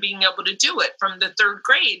and then being able to do it. From the 3rd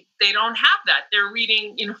grade, they don't have that. They're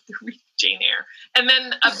reading, Jane Eyre. And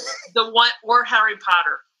then or Harry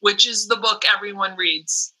Potter, which is the book everyone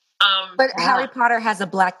reads. But Harry Potter has a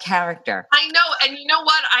Black character. I know. And you know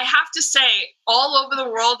what? I have to say, all over the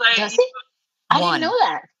world, I didn't know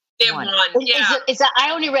that. They have one. Yeah. Is that,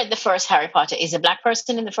 I only read the first Harry Potter. Is a Black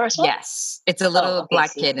person in the first one? Yes. It's a little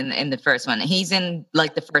Black kid in the first one. He's in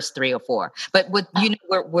like the first 3 or 4. But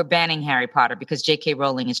we're banning Harry Potter because J.K.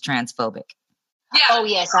 Rowling is transphobic. Yeah. Oh,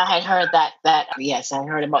 yes. I had heard that. Yes, I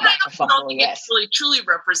heard about that. I don't think it's really truly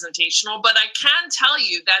representational, but I can tell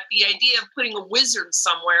you that the idea of putting a wizard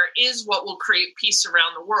somewhere is what will create peace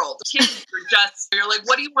around the world. Kids you're like,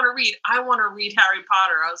 what do you want to read? I want to read Harry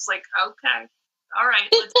Potter. I was like, okay. All right,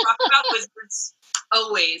 let's talk about wizards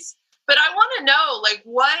always. But I want to know, like,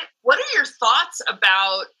 what are your thoughts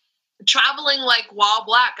about traveling like while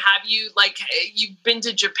Black, have you you've been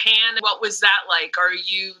to Japan? What was that like?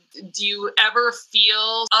 Do you ever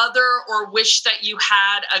feel other or wish that you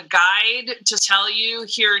had a guide to tell you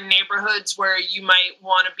here in neighborhoods where you might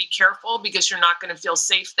want to be careful because you're not going to feel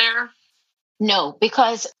safe there? No,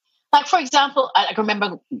 because like, for example, I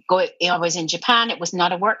remember I was in Japan. It was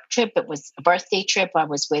not a work trip. It was a birthday trip. I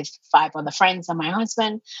was with 5 other friends and my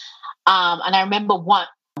husband. And I remember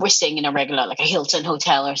we're staying in a regular, like a Hilton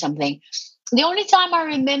hotel or something. The only time I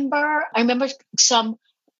remember some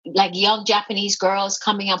like young Japanese girls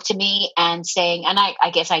coming up to me and saying, and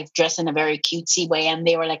I guess I dress in a very cutesy way. And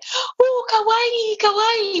they were like, "Oh, kawaii,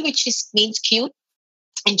 kawaii," which means cute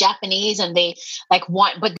in Japanese, and they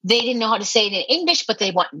but they didn't know how to say it in English, but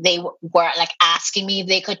they were like asking me if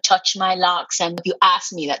they could touch my locks. And if you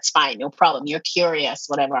ask me, that's fine, no problem. You're curious,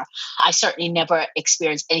 whatever. I certainly never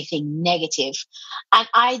experienced anything negative. And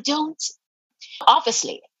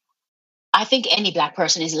obviously, I think any Black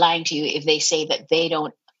person is lying to you if they say that they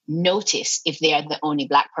don't notice if they are the only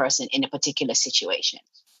Black person in a particular situation.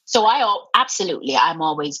 So I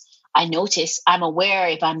notice, I'm aware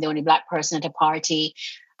if I'm the only Black person at a party.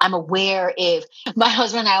 I'm aware if my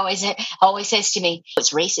husband always says to me,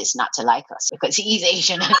 it's racist not to like us because he's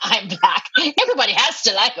Asian and I'm Black. Everybody has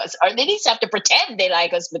to like us, or they at least have to pretend they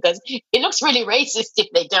like us because it looks really racist if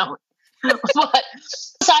they don't. But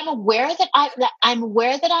so I'm aware that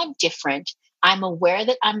I'm different. I'm aware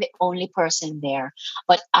that I'm the only person there.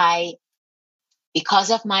 But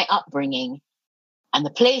because of my upbringing, and the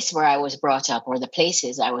place where I was brought up, or the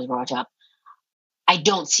places I was brought up, I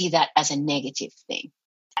don't see that as a negative thing.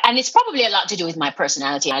 And it's probably a lot to do with my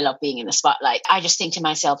personality. I love being in the spotlight. I just think to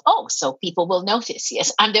myself, oh, so people will notice.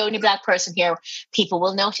 Yes, I'm the only Black person here. People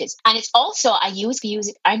will notice. And it's also, I use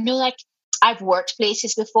it. I know, like, I've worked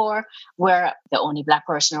places before where the only Black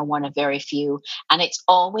person or one of very few. And it's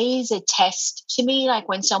always a test to me. Like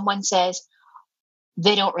when someone says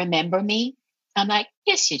they don't remember me, I'm like,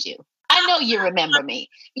 yes, you do. I know you remember me.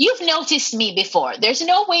 You've noticed me before. There's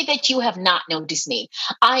no way that you have not noticed me.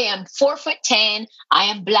 I am 4'10". I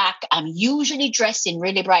am Black. I'm usually dressed in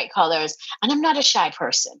really bright colors, and I'm not a shy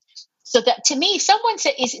person. So that to me, someone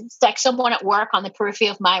said, it's like someone at work on the periphery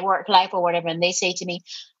of my work life or whatever, and they say to me,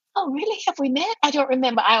 "Oh, really? Have we met?" I don't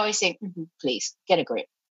remember. I always say, please get a grip.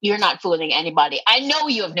 You're not fooling anybody. I know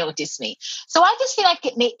you have noticed me. So I just feel like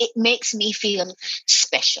it makes me feel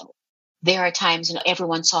special. There are times,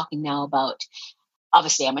 everyone's talking now about,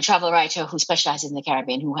 obviously, I'm a travel writer who specializes in the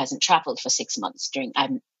Caribbean, who hasn't traveled for 6 months.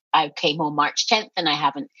 I came home March 10th and I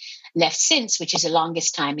haven't left since, which is the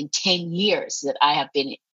longest time in 10 years that I have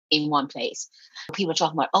been in one place. People are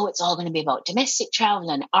talking about, oh, it's all going to be about domestic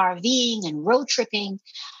travel and RVing and road tripping.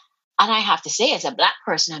 And I have to say, as a Black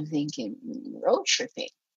person, I'm thinking, road tripping?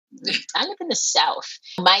 I live in the South.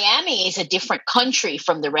 Miami is a different country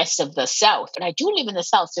from the rest of the South. And I do live in the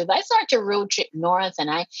South. So if I start to road trip north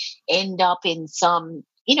and I end up in some,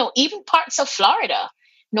 even parts of Florida,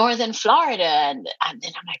 northern Florida, and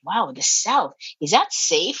then I'm like, wow, the South, is that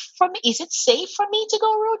safe for me? Is it safe for me to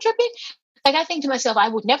go road tripping? Like, I think to myself, I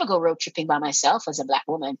would never go road tripping by myself as a Black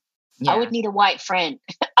woman. Yeah. I would need a white friend.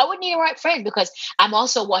 I would need a white friend because I'm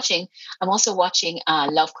also watching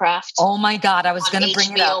Lovecraft. Oh my God, I was going to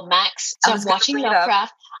bring it up. HBO Max. So I'm watching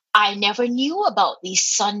Lovecraft. I never knew about these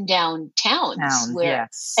sundown towns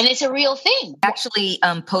yes. And it's a real thing. I actually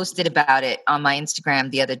posted about it on my Instagram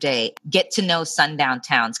the other day. Get to know sundown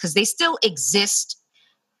towns because they still exist,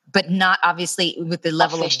 but not obviously with the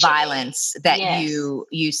level of violence that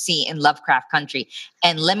you see in Lovecraft Country.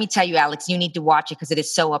 And let me tell you, Alex, you need to watch it because it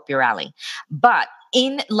is so up your alley. But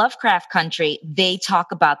in Lovecraft Country, they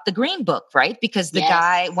talk about the Green Book, right? Because the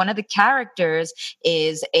guy, one of the characters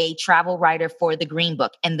is a travel writer for the Green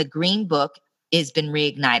Book, and the Green Book has been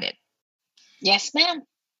reignited. Yes, ma'am.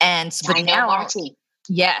 And but I know now, Marty.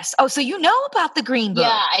 Yes. Oh, so you know about the Green Book?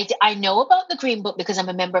 Yeah, I know about the Green Book because I'm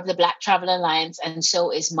a member of the Black Travel Alliance, and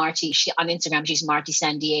so is Marty. On Instagram, she's Marty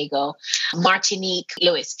San Diego, Martinique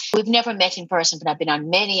Lewis. We've never met in person, but I've been on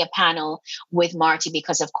many a panel with Marty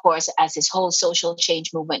because, of course, as this whole social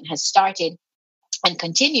change movement has started and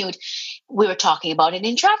continued, we were talking about it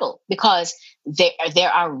in travel because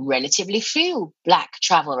there are relatively few Black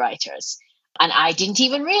travel writers. And I didn't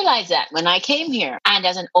even realize that when I came here. And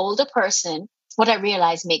as an older person, what I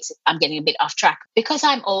realize I'm getting a bit off track because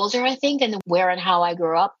I'm older, I think, and where and how I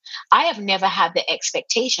grew up, I have never had the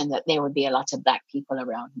expectation that there would be a lot of Black people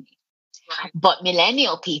around me. Right. But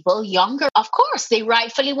millennial people, younger, of course, they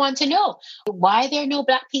rightfully want to know why there are no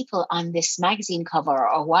Black people on this magazine cover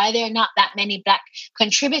or why there are not that many Black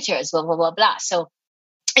contributors, blah, blah, blah, blah. So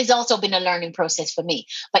it's also been a learning process for me.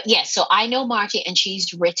 But yes, so I know Marty, and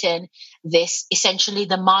she's written this, essentially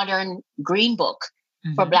the modern green book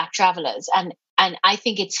for Black travelers. And I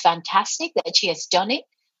think it's fantastic that she has done it.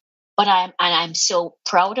 But I'm so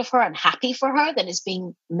proud of her and happy for her that it's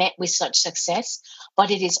being met with such success. But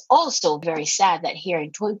it is also very sad that here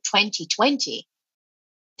in 2020,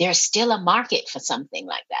 there's still a market for something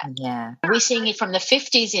like that. Yeah. We're seeing it from the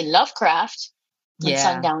 50s in Lovecraft in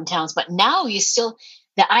sundown towns. But now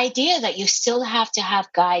the idea that you still have to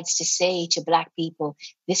have guides to say to Black people,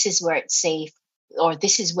 this is where it's safe, or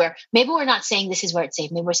this is where, maybe we're not saying this is where it's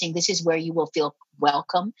safe, maybe we're saying this is where you will feel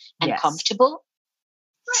welcome and comfortable.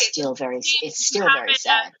 Right. It's still very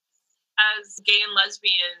sad. As gay and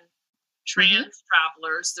lesbian trans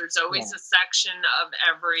travelers, there's always a section of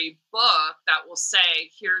every book that will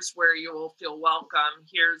say, here's where you will feel welcome,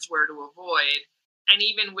 here's where to avoid. And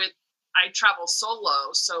even with, I travel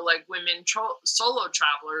solo, so like women solo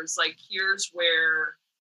travelers, like here's where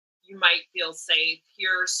you might feel safe,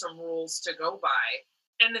 here are some rules to go by.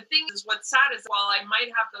 And the thing is, what's sad is while I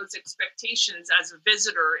might have those expectations as a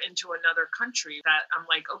visitor into another country, that I'm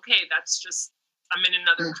like, okay, that's just, I'm in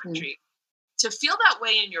another country. To feel that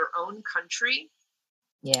way in your own country,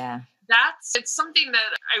 it's something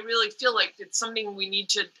that I really feel like it's something we need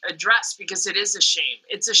to address, because it is a shame.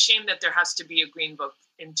 It's a shame that there has to be a green book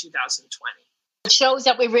in 2020. It shows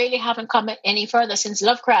that we really haven't come any further since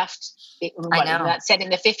Lovecraft. I know. That said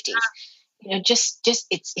in the 50s. You know, just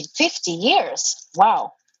it's in 50 years.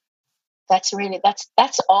 Wow. That's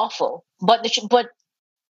awful. But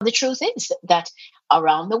the truth is that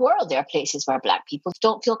around the world, there are places where Black people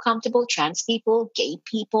don't feel comfortable, trans people, gay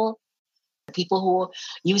people, people who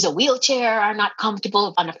use a wheelchair are not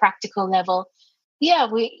comfortable on a practical level. Yeah,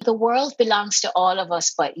 the world belongs to all of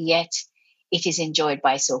us, but yet it is enjoyed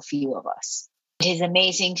by so few of us. It is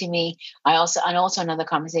amazing to me. Also another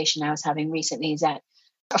conversation I was having recently is that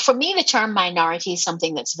for me, the term minority is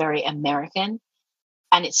something that's very American,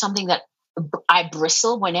 and it's something that I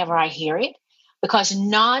bristle whenever I hear it, because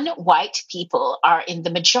non-white people are the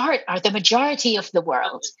majority of the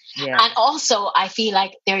world. Yeah. And also I feel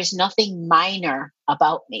like there is nothing minor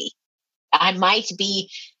about me. There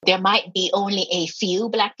might be only a few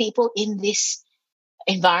Black people in this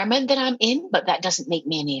environment that I'm in, but that doesn't make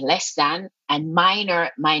me any less than. And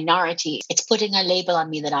minority, it's putting a label on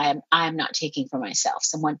me that I am not taking for myself.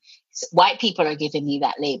 White people are giving me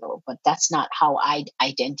that label, but that's not how I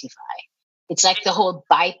identify. It's like the whole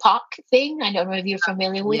BIPOC thing. I don't know if you're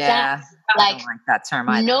familiar with that. I don't like that term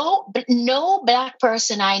either. No Black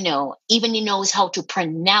person I know even knows how to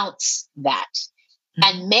pronounce that.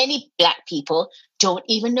 And many Black people don't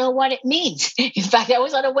even know what it means. In fact, I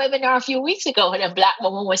was on a webinar a few weeks ago and a Black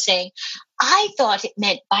woman was saying, I thought it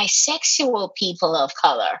meant bisexual people of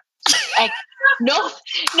color. Like, no.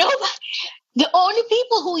 The only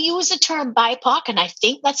people who use the term BIPOC, and I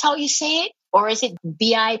think that's how you say it, or is it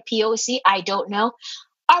BIPOC? I don't know,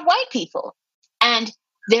 are white people. And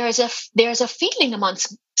there's a feeling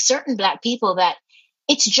amongst certain Black people that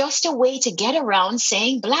it's just a way to get around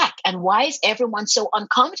saying Black. And why is everyone so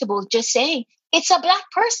uncomfortable just saying it's a Black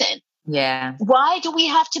person? Yeah. Why do we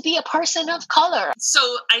have to be a person of color? So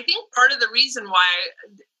I think part of the reason why,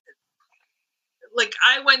 like,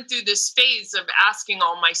 I went through this phase of asking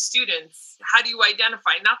all my students, how do you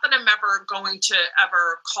identify? Not that I'm ever going to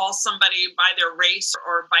ever call somebody by their race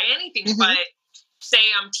or by anything, but say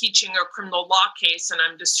I'm teaching a criminal law case and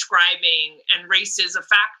I'm describing, and race is a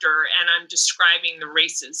factor, and I'm describing the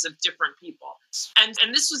races of different people.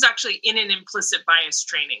 And this was actually in an implicit bias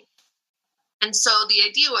training. And so the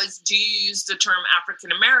idea was, do you use the term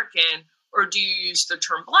African American or do you use the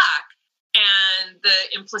term Black? And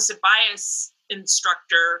the implicit bias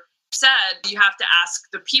instructor said, you have to ask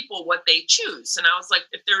the people what they choose. And I was like,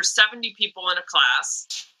 if there are 70 people in a class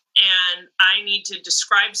and I need to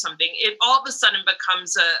describe something, it all of a sudden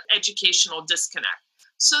becomes an educational disconnect.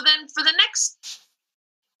 So then for the next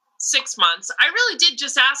 6 months, I really did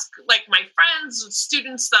just ask, like, my friends,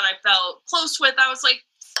 students that I felt close with. I was like,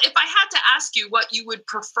 if I had to ask you what you would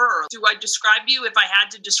prefer, do I describe you, if I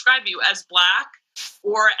had to describe you, as Black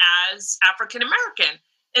or as African American?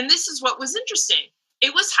 And this is what was interesting.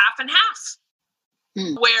 It was half and half.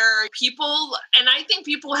 Where people, and I think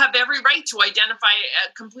people have every right to identify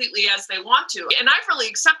completely as they want to. And I've really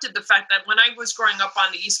accepted the fact that when I was growing up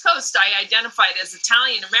on the East Coast, I identified as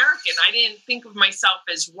Italian American. I didn't think of myself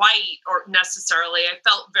as white or necessarily. I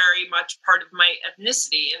felt very much part of my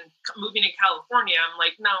ethnicity. And moving to California, I'm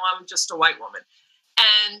like, no, I'm just a white woman.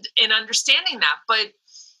 And in understanding that, but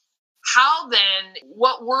how then,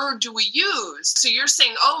 what word do we use? So you're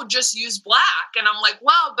saying, oh, just use Black. And I'm like,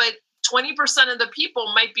 well, but 20% of the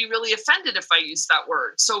people might be really offended if I use that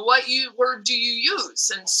word. So what word do you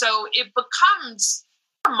use? And so it becomes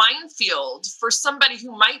a minefield for somebody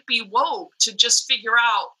who might be woke to just figure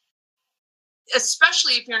out,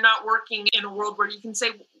 especially if you're not working in a world where you can say,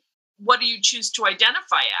 what do you choose to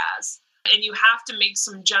identify as? And you have to make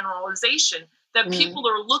some generalization that people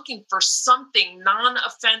are looking for something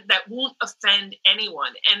non-offend that won't offend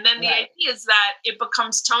anyone. And then the idea is that it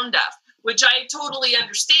becomes tone deaf, which I totally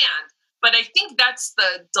understand. But I think that's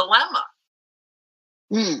the dilemma.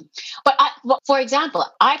 But for example,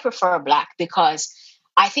 I prefer Black because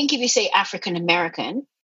I think if you say African American,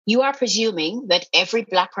 you are presuming that every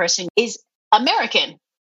Black person is American,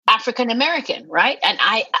 African American, right? And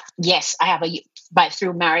I have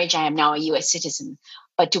through marriage, I am now a U.S. citizen.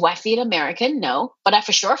 But do I feel American? No, but I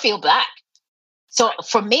for sure feel Black. So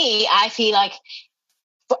for me, I feel like,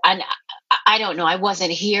 and I don't know, I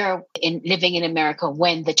wasn't here living in America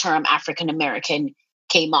when the term African American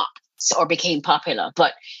came up or became popular.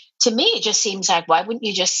 But to me, it just seems like, why wouldn't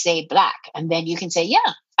you just say Black? And then you can say,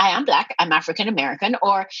 yeah, I am Black, I'm African American,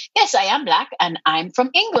 or yes, I am Black and I'm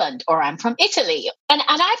from England or I'm from Italy. And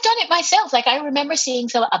I've done it myself. Like I remember seeing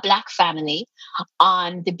a Black family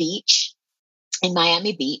on the beach in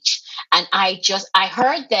Miami Beach. And I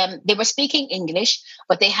heard them, they were speaking English,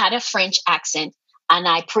 but they had a French accent. And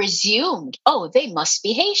I presumed, oh, they must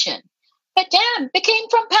be Haitian. But damn, they came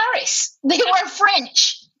from Paris. They were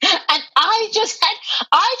French. And I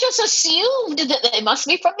just assumed that they must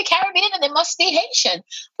be from the Caribbean and they must be Haitian.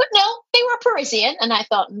 But no, they were Parisian. And I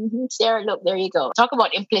thought, Sarah, look, there you go. Talk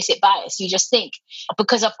about implicit bias. You just think,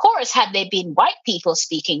 because of course, had they been white people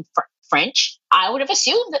speaking French, I would have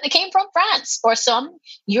assumed that they came from France or some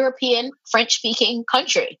European French-speaking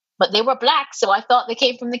country. But they were Black, so I thought they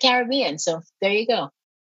came from the Caribbean. So there you go.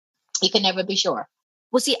 You can never be sure.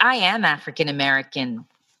 Well, see, I am African American,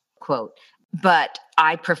 quote, but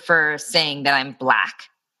I prefer saying that I'm Black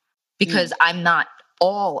because I'm not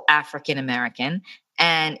all African American.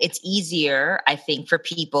 And it's easier, I think, for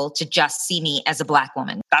people to just see me as a Black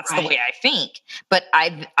woman. That's the way I think. But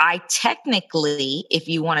I technically, if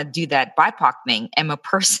you want to do that BIPOC thing, am a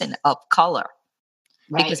person of color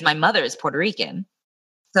because my mother is Puerto Rican.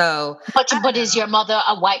 So, but is your mother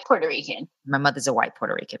a white Puerto Rican? My mother's a white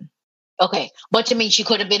Puerto Rican. Okay, but you mean she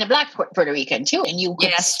could have been a Black Puerto Rican too, and you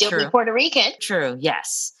could still be Puerto Rican? True,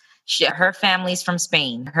 yes. Her family's from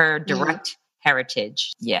Spain. Her direct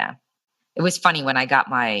heritage, yeah. It was funny when I got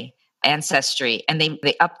my ancestry and they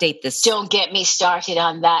update this. Don't get me started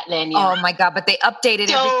on that, Lenya. Oh my God, but they update it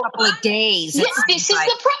every couple of days. This is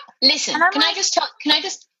the problem. Listen,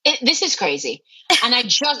 this is crazy. And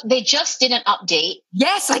they just did an update.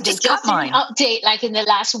 Yes, I just got mine. Did an update like in the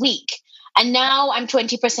last week. And now I'm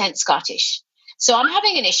 20% Scottish. So I'm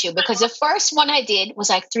having an issue because the first one I did was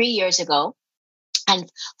like 3 years ago. And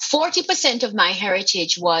 40% of my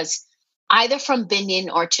heritage was either from Benin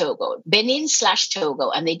or Togo,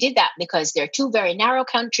 Benin/Togo. And they did that because they're two very narrow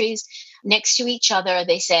countries next to each other.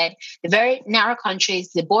 They said the very narrow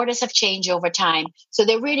countries, the borders have changed over time. So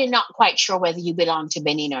they're really not quite sure whether you belong to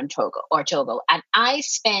Benin or Togo. And I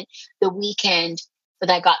spent the weekend that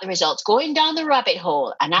I got the results going down the rabbit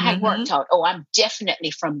hole. And I had worked out, I'm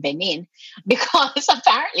definitely from Benin because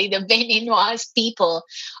apparently the Beninois people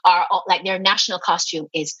are like their national costume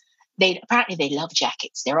is they love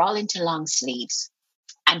jackets. They're all into long sleeves.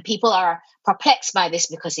 And people are perplexed by this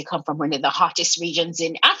because they come from one of the hottest regions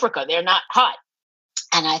in Africa. They're not hot.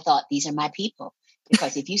 And I thought, these are my people.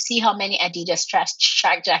 Because if you see how many Adidas track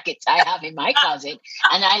jackets I have in my closet,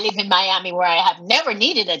 and I live in Miami where I have never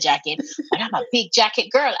needed a jacket, but I'm a big jacket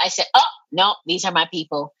girl. I said, oh, no, these are my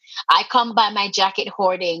people. I come by my jacket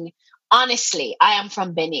hoarding. Honestly, I am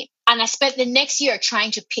from Benin. And I spent the next year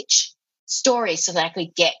trying to pitch stories so that I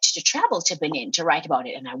could get to travel to Benin to write about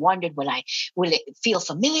it. And I wondered, will it feel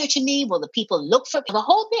familiar to me? Will the people look for the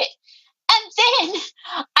whole bit? And then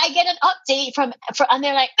I get an update and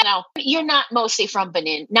they're like, no, you're not mostly from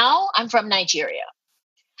Benin. No, I'm from Nigeria.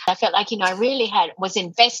 I felt like, I really was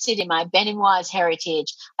invested in my Beninois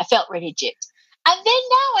heritage. I felt really gypped. And then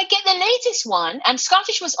now I get the latest one, and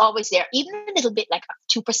Scottish was always there, even a little bit like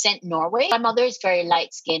 2% Norway. My mother is very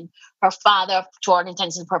light-skinned. Her father, to all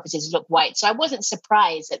intents and purposes, looked white. So I wasn't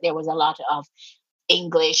surprised that there was a lot of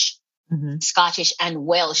English, Scottish, and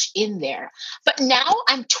Welsh in there. But now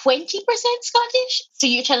I'm 20% Scottish. So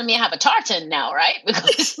you're telling me I have a tartan now, right?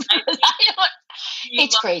 Because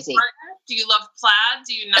it's crazy. Tartan? Do you love plaid?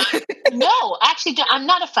 Do you not? No, actually, I'm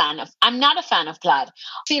not a fan of plaid. I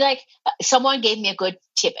feel like someone gave me a good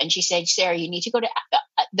tip, and she said, "Sarah, you need to go to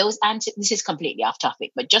those." This is completely off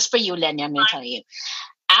topic, but just for you, Lenya, I'm going to tell you,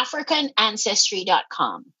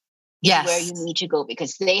 AfricanAncestry.com. is where you need to go,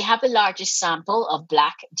 because they have the largest sample of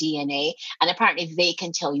Black DNA. And apparently they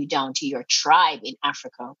can tell you down to your tribe in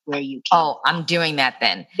Africa where you came. Oh, I'm doing that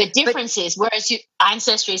then. The difference is, whereas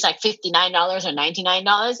Ancestry is like $59 or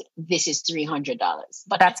 $99, this is $300.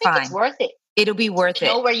 But that's I think fine. It's worth it. It'll be worth it.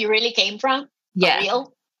 Know where you really came from? Yeah.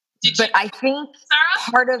 Real? But I think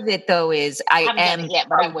part of it though is I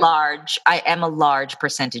am a large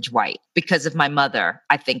percentage white because of my mother.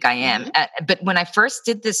 I think I am. Mm-hmm. But when I first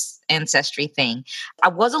did this Ancestry thing, I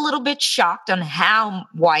was a little bit shocked on how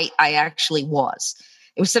white I actually was.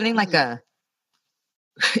 It was something like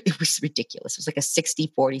it was ridiculous. It was like a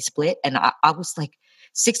 60-40 split. And I was like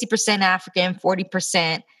 60% African,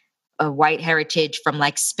 40% white heritage from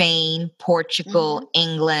like Spain, Portugal,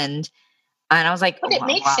 England. And I was like, but it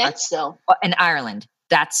makes sense though. And Ireland,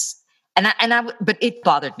 but it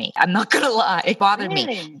bothered me. I'm not going to lie. It bothered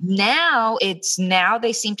me. Now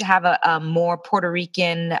they seem to have a more Puerto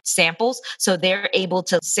Rican samples. So they're able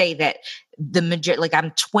to say that the majority, like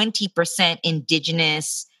I'm 20%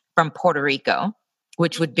 indigenous from Puerto Rico,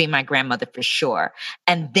 which would be my grandmother for sure.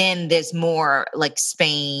 And then there's more like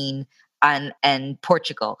Spain and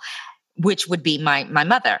Portugal, which would be my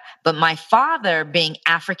mother. But my father, being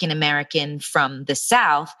African-American from the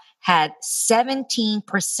South, had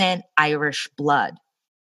 17% Irish blood.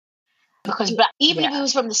 Because even if he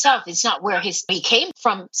was from the South, it's not where he came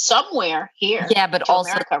from, somewhere here. Yeah, but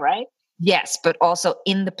also America, right? Yes, but also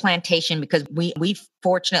in the plantation, because we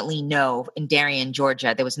fortunately know in Darien,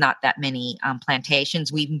 Georgia, there was not that many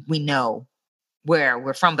plantations. We know where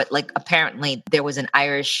we're from, but like apparently there was an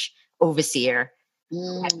Irish overseer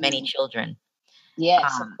who had many children.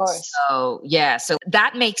 Yes, of course. So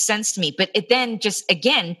that makes sense to me. But it then just,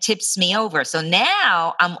 again, tips me over. So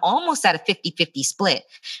now I'm almost at a 50-50 split.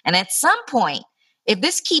 And at some point, if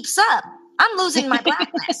this keeps up, I'm losing my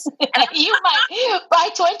blackness. You might, by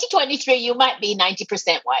 2023, you might be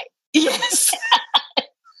 90% white. Yes.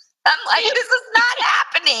 I'm like, this is not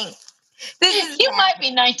happening. You might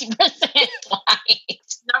be 90% white.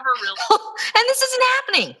 Never really. And this isn't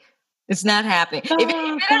happening. It's not happening. If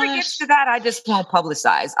it ever gets to that, I just won't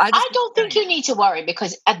publicize. I don't think you need to worry,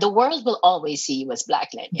 because the world will always see you as Black,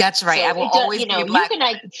 Lenya. That's right. So I will always be Black.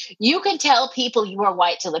 You can tell people you are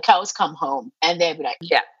white till the cows come home, and they'll be like,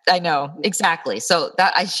 "Yeah, I know exactly." So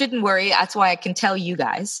that I shouldn't worry. That's why I can tell you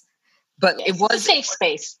guys. But yes, it was a safe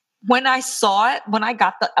space. When I saw it, when I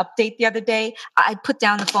got the update the other day, I put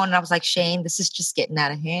down the phone and I was like, Shane, this is just getting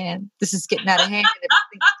out of hand. This is getting out of hand. Every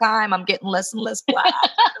single time I'm getting less and less Black.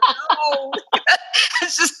 No.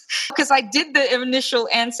 It's just because I did the initial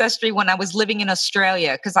Ancestry when I was living in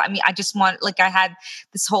Australia. Because I just I had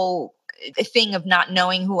this whole thing of not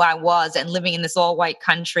knowing who I was and living in this all white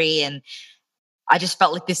country. And I just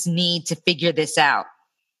felt like this need to figure this out.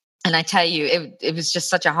 And I tell you, it was just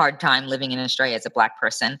such a hard time living in Australia as a Black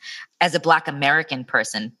person, as a Black American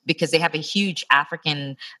person, because they have a huge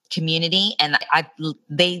African community, and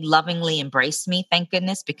they lovingly embraced me, thank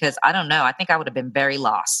goodness, because I don't know, I think I would have been very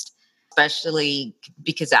lost, especially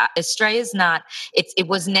because Australia's not, it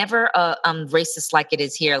was never racist like it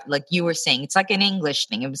is here. Like you were saying, it's like an English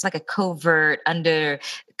thing. It was like a covert,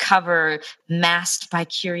 undercover, masked by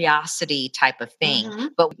curiosity type of thing. Mm-hmm.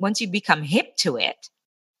 But once you become hip to it,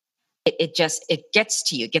 it gets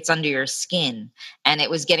to you, it gets under your skin. And it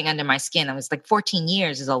was getting under my skin. I was like, 14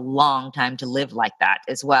 years is a long time to live like that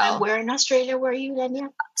as well. And where in Australia were you, Lenya?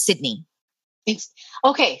 Sydney.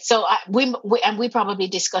 Okay, so we probably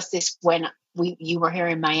discussed this when you were here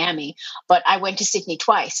in Miami, but I went to Sydney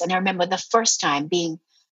twice, and I remember the first time being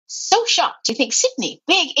so shocked. You think Sydney,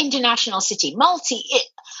 big international city, and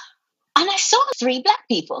I saw 3 Black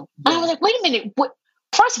people, and I was like, wait a minute, what?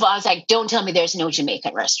 First of all, I was like, don't tell me there's no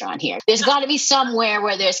Jamaican restaurant here. There's got to be somewhere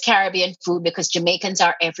where there's Caribbean food, because Jamaicans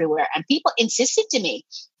are everywhere. And people insisted to me.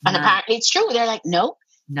 And apparently it's true. They're like, no,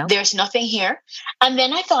 there's nothing here. And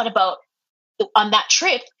then I thought about, on that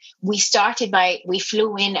trip, we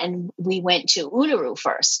flew in and we went to Uluru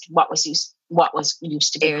first, what was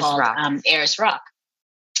used to be Ayers called Rock. Ayers Rock.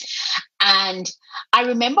 And I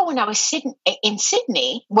remember when I was sitting in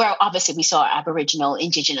Sydney, where obviously we saw Aboriginal,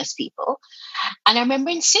 Indigenous people. And I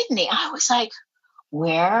remember in Sydney, I was like,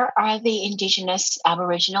 where are the Indigenous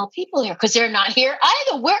Aboriginal people here? Because they're not here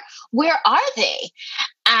either. Where are they?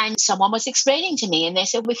 And someone was explaining to me, and they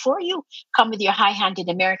said, before you come with your high-handed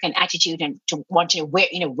American attitude and to want to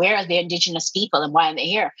where are the Indigenous people and why are they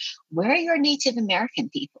here? Where are your Native American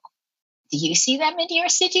people? Do you see them in your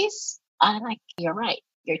cities? I'm like, you're right.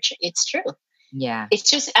 It's true. Yeah. It's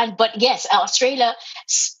just, but yes, Australia,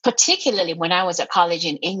 particularly when I was at college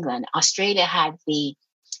in England, Australia had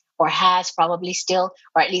or has probably still,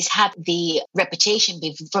 or at least had the reputation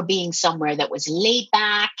for being somewhere that was laid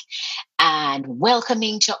back and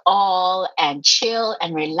welcoming to all and chill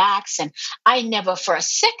and relax. And I never for a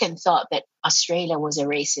second thought that Australia was a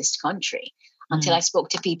racist country until I spoke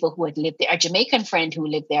to people who had lived there. A Jamaican friend who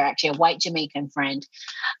lived there, actually a white Jamaican friend.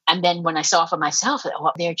 And then when I saw for myself,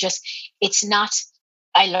 well, it's not,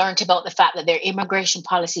 I learned about the fact that their immigration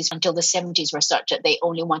policies until the 70s were such that they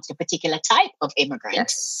only wanted a particular type of immigrant.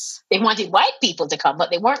 Yes. They wanted white people to come,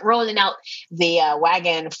 but they weren't rolling out the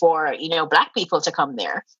wagon for, Black people to come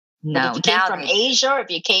there. No. But if you came from Asia or if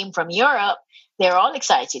you came from Europe, they're all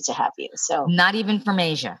excited to have you. So not even from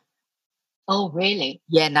Asia. Oh, really?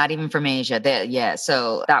 Yeah, not even from Asia.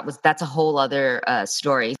 So that's a whole other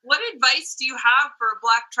story. What advice do you have for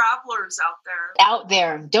Black travelers out there? Out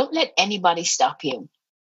there, don't let anybody stop you.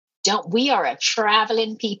 We are a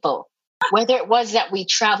traveling people. Whether it was that we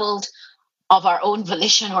traveled of our own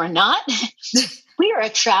volition or not, we are a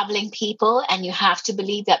traveling people, and you have to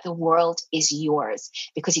believe that the world is yours.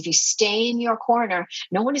 Because if you stay in your corner,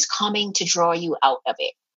 no one is coming to draw you out of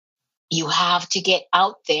it. You have to get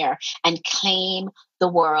out there and claim the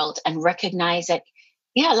world and recognize that,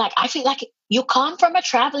 I feel like you come from a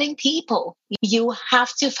traveling people. You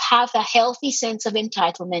have to have a healthy sense of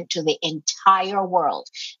entitlement to the entire world,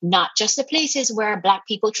 not just the places where Black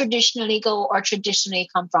people traditionally go or traditionally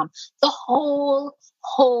come from. The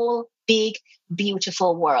whole big,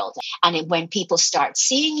 beautiful world. And when people start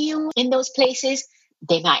seeing you in those places,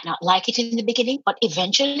 they might not like it in the beginning, but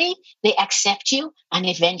eventually they accept you and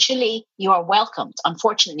eventually you are welcomed.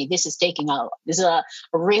 Unfortunately, this is a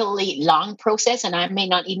really long process, and I may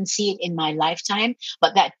not even see it in my lifetime,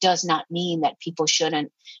 but that does not mean that people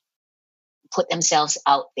shouldn't put themselves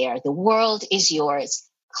out there. The world is yours.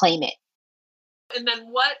 Claim it. And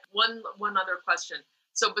then one other question.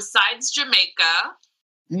 So besides Jamaica,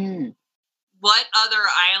 what other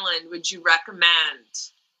island would you recommend?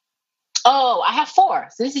 Oh, I have 4.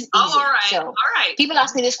 So this is easy. Oh, all right. So all right. People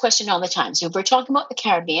ask me this question all the time. So if we're talking about the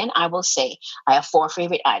Caribbean, I will say I have 4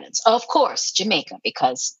 favorite islands. Of course, Jamaica,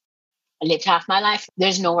 because I lived half my life.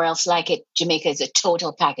 There's nowhere else like it. Jamaica is a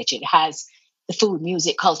total package. It has the food,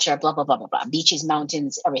 music, culture, blah, blah, blah, blah, blah. Beaches,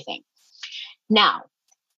 mountains, everything. Now,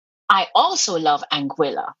 I also love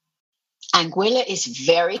Anguilla. Anguilla is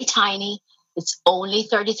very tiny. It's only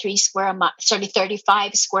 35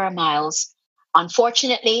 square miles.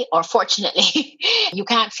 Unfortunately, or fortunately, you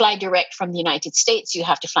can't fly direct from the United States. You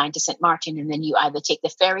have to fly into St. Martin, and then you either take the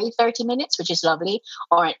ferry 30 minutes, which is lovely,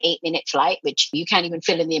 or an 8-minute flight, which you can't even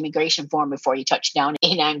fill in the immigration form before you touch down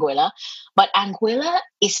in Anguilla. But Anguilla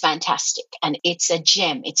is fantastic, and it's a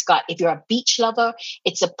gem. If you're a beach lover,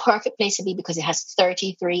 it's a perfect place to be because it has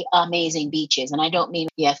 33 amazing beaches. And I don't mean,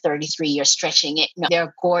 33, you're stretching it. No,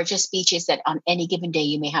 they're gorgeous beaches that on any given day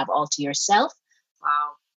you may have all to yourself.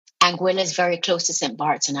 Wow. Anguilla is very close to St.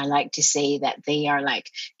 Bart's, and I like to say that they are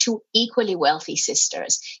like 2 equally wealthy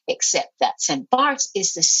sisters, except that St. Bart's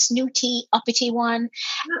is the snooty, uppity one,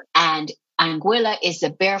 and Anguilla is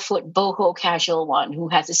the barefoot, boho, casual one who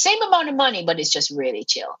has the same amount of money, but it's just really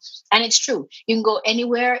chill. And it's true. You can go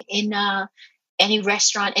anywhere in any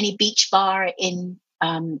restaurant, any beach bar in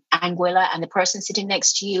Anguilla, and the person sitting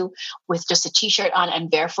next to you with just a T-shirt on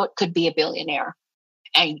and barefoot could be a billionaire.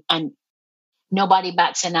 And nobody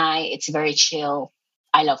bats an eye. It's very chill.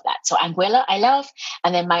 I love that. So Anguilla, I love.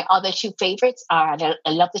 And then my other 2 favorites are,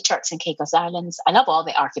 I love the Turks and Caicos Islands. I love all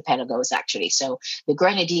the archipelagos, actually. So the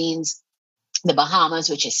Grenadines, the Bahamas,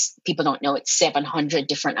 which is, people don't know, it's 700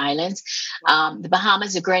 different islands. The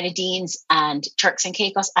Bahamas, the Grenadines, and Turks and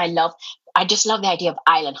Caicos, I just love the idea of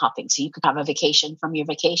island hopping. So you could have a vacation from your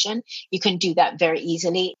vacation. You can do that very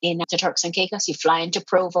easily in the Turks and Caicos. You fly into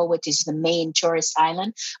Provo, which is the main tourist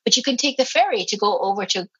island, but you can take the ferry to go over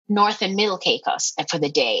to North and Middle Caicos for the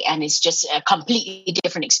day. And it's just a completely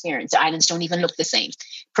different experience. The islands don't even look the same.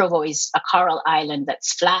 Provo is a coral island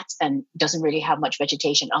that's flat and doesn't really have much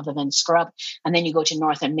vegetation other than scrub. And then you go to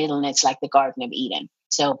North and Middle, and it's like the Garden of Eden.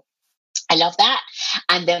 So I love that.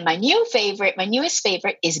 And then my newest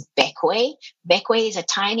favorite is Bequia. Bequia is a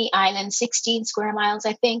tiny island, 16 square miles,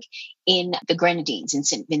 I think, in the Grenadines, in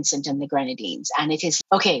St. Vincent and the Grenadines. And it is,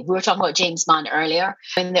 we were talking about James Bond earlier.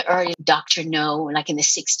 In the early Dr. No, like in the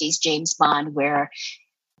 60s, James Bond, where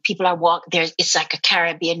people are walking, it's like a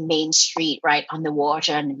Caribbean main street right on the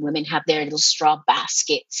water, and women have their little straw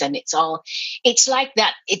baskets, and it's like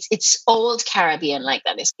that. It's old Caribbean like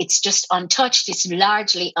that. It's just untouched. It's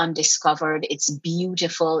largely undiscovered. It's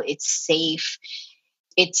beautiful. It's safe.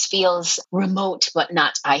 It feels remote, but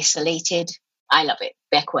not isolated. I love it.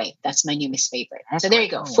 Bequia. That's my newest favorite. So there you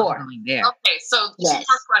go. 4. Okay. So 2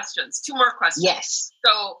 more questions. Yes.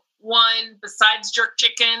 So one besides jerk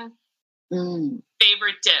chicken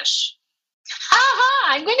favorite dish?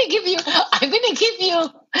 I'm going to give you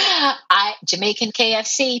Jamaican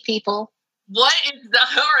KFC, people. What is the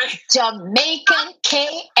Jamaican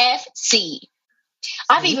KFC.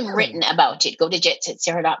 I've even written about it. Go to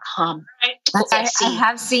jetsetsarah.com. I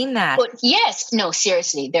have seen that. But yes, no,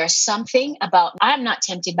 seriously, there's something about, I'm not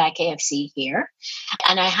tempted by KFC here.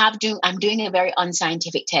 And I'm doing a very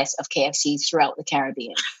unscientific test of KFCs throughout the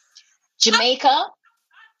Caribbean. Jamaica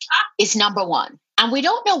is number one. And we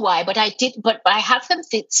don't know why, but I have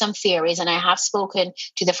some theories, and I have spoken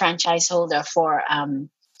to the franchise holder for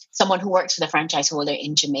someone who works for the franchise holder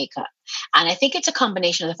in Jamaica. And I think it's a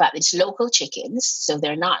combination of the fact that it's local chickens, so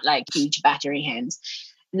they're not like huge battery hens.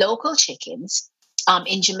 Local chickens.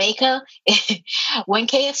 In Jamaica, when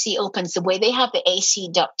KFC opens, the way they have the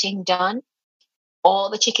AC ducting done,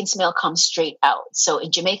 all the chicken smell comes straight out. So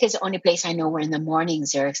in Jamaica is the only place I know where in the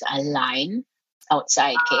mornings there's a line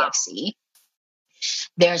outside KFC.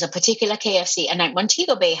 There's a particular KFC, and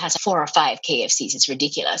Montego Bay has 4 or 5 KFCs. It's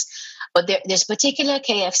ridiculous. But there's a particular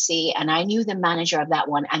KFC, and I knew the manager of that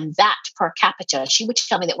one, and that per capita, she would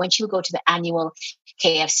tell me that when she would go to the annual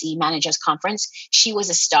KFC managers conference, she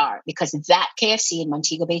was a star because that KFC in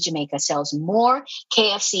Montego Bay, Jamaica sells more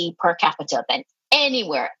KFC per capita than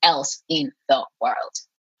anywhere else in the world.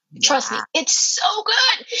 Trust me, it's so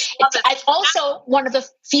good. It's also one of the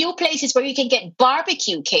few places where you can get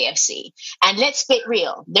barbecue KFC. And let's be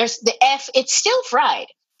real, there's it's still fried.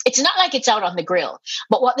 It's not like it's out on the grill.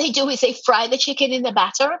 But what they do is they fry the chicken in the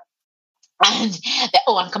batter. And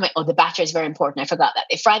the batter is very important. I forgot that.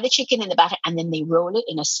 They fry the chicken in the batter and then they roll it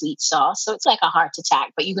in a sweet sauce. So it's like a heart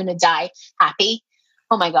attack, but you're going to die happy.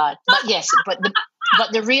 Oh my God. But yes,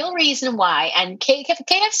 but the real reason why, and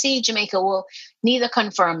KFC Jamaica will neither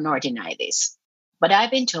confirm nor deny this, but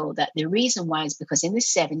I've been told that the reason why is because in the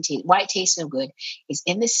 70s, why it tastes so good is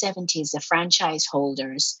in the 70s, the franchise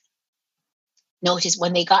holders noticed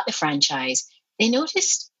when they got the franchise, they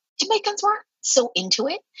noticed Jamaicans weren't so into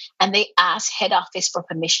it. And they asked head office for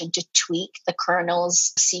permission to tweak the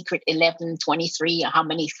Colonel's secret 1123, or how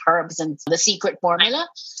many herbs and the secret formula.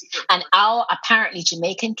 And apparently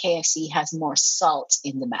Jamaican KFC has more salt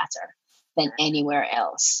in the batter than anywhere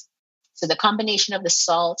else. So the combination of the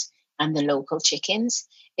salt and the local chickens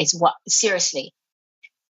is what, seriously,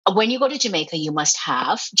 when you go to Jamaica, you must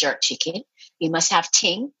have jerk chicken. You must have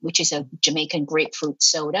ting, which is a Jamaican grapefruit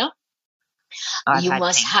soda. You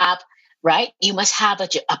must have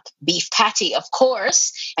a beef patty, of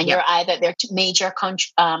course. And there are two major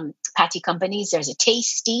patty companies. There's a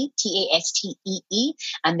Tasty, Tastee,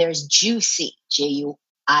 and there's Juicy,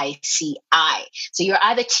 Juici. So you're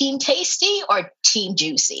either Team Tasty or Team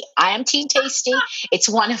Juicy. I am Team Tasty. It's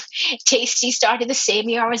Tasty started the same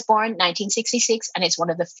year I was born, 1966, and it's one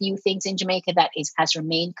of the few things in Jamaica that has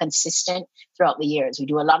remained consistent throughout the years. We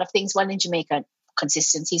do a lot of things well in Jamaica.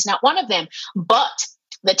 Consistency is not one of them, but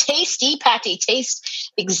the Tasty patty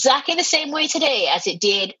tastes exactly the same way today as it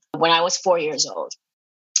did when I was 4 years old.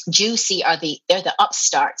 Juicy they're the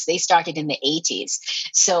upstarts. They started in the 80s.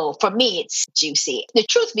 So for me, it's Juicy. The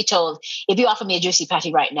truth be told, if you offer me a Juicy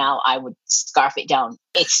patty right now, I would scarf it down.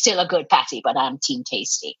 It's still a good patty, but I'm Team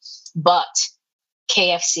Tasty. But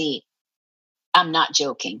KFC, I'm not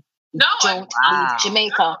joking. No, don't leave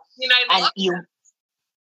Jamaica. And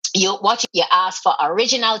you ask for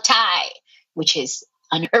original Thai, which is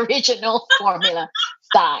an original formula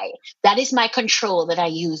thigh. That is my control that I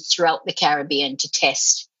use throughout the Caribbean to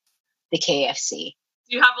test the KFC.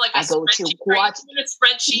 You have like a spreadsheet?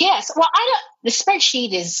 Yes. Well, the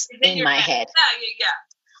spreadsheet is in my head. Yeah.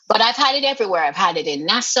 But I've had it everywhere. I've had it in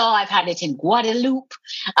Nassau. I've had it in Guadeloupe.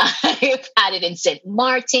 I've had it in St.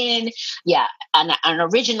 Martin. Yeah. An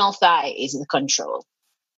original thigh is the control.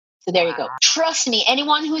 So there you go. Trust me,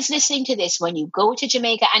 anyone who's listening to this, when you go to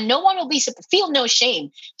Jamaica, and no one will feel no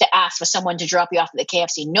shame to ask for someone to drop you off at the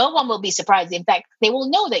KFC. No one will be surprised. In fact, they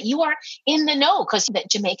will know that you are in the know because the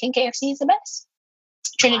Jamaican KFC is the best.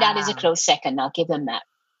 Trinidad is a close second. I'll give them that.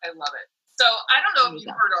 I love it. So I don't know if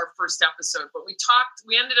you heard our first episode, but we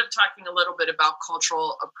ended up talking a little bit about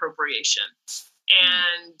cultural appropriation.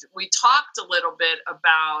 And we talked a little bit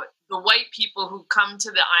about the white people who come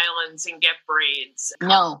to the islands and get braids.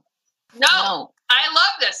 No. I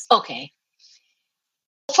love this. Okay.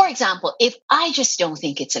 For example, if I just don't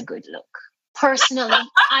think it's a good look. Personally,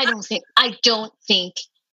 I don't think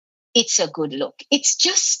it's a good look.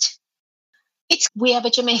 We have a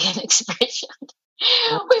Jamaican expression.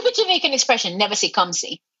 We have a Jamaican expression, never see come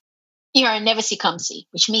see. You're a never see come see,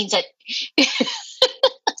 which means that I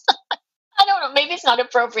don't know. Maybe it's not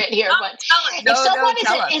appropriate here, but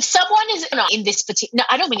if someone is in this particular, no,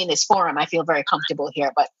 I don't mean in this forum. I feel very comfortable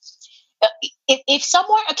here, but if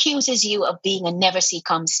someone accuses you of being a never see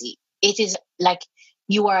come see, it is like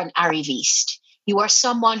you are an arriviste. You are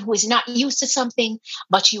someone who is not used to something,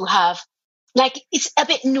 but you have, like, it's a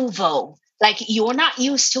bit nouveau. Like, you're not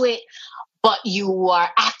used to it, but you are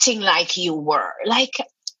acting like you were. Like,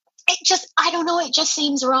 I don't know, it just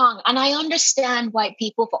seems wrong. And I understand white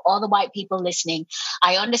people, for all the white people listening,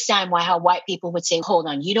 I understand how white people would say, hold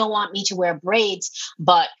on, you don't want me to wear braids,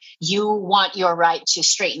 but you want your right to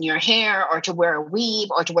straighten your hair or to wear a weave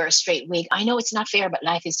or to wear a straight wig. I know it's not fair, but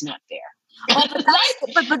life is not fair.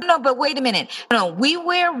 But wait a minute. No, we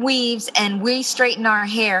wear weaves and we straighten our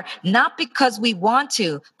hair not because we want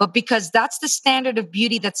to, but because that's the standard of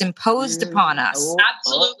beauty that's imposed upon us.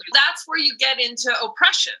 Absolutely. That's where you get into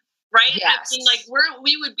oppression, right? Yes. I mean, like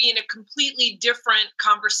we would be in a completely different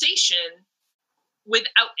conversation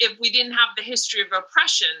if we didn't have the history of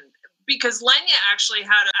oppression. Because Lenya actually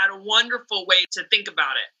had a wonderful way to think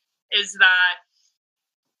about it, is that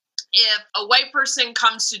if a white person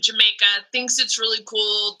comes to Jamaica, thinks it's really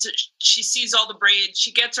cool, she sees all the braids,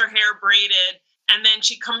 she gets her hair braided, and then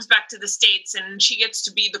she comes back to the States and she gets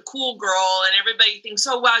to be the cool girl, and everybody thinks,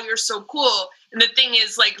 oh, wow, you're so cool. And the thing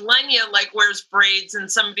is, like, Lenya, like, wears braids, and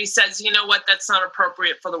somebody says, you know what, that's not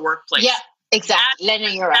appropriate for the workplace. Yeah, exactly.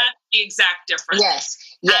 Lenya, you're right. That's the exact difference.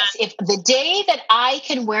 Yes. If the day that I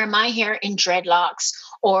can wear my hair in dreadlocks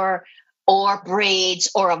or braids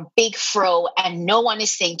or a big fro and no one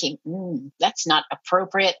is thinking, that's not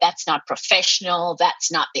appropriate, that's not professional,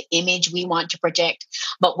 that's not the image we want to project.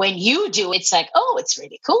 But when you do, it's like, oh, it's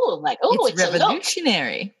really cool. Like, oh, it's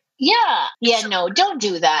revolutionary. Yeah, no, don't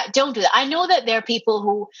do that. I know that there are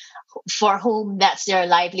people for whom that's their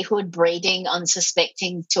livelihood, braiding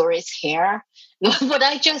unsuspecting tourist hair. But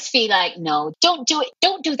I just feel like, no, don't do it.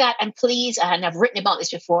 Don't do that. And please, and I've written about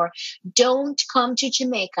this before, don't come to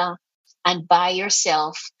Jamaica and buy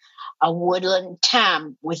yourself a woodland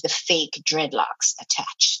tam with the fake dreadlocks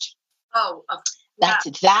attached. Oh, that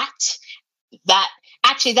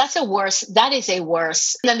actually, that is a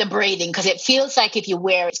worse than the braiding, because it feels like if you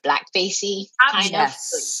wear it, blackfacey kind of.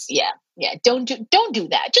 Yeah. Don't do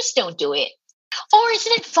that. Just don't do it. Or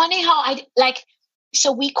isn't it funny how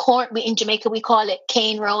so we in Jamaica, we call it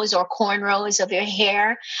cane rows or cornrows of your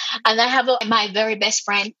hair. And I have my very best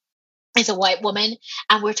friend is a white woman,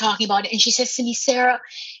 and we're talking about it. And she says to me, Sarah,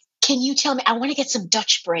 can you tell me, I want to get some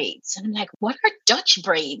Dutch braids. And I'm like, what are Dutch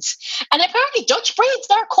braids? And apparently Dutch braids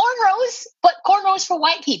are cornrows, but cornrows for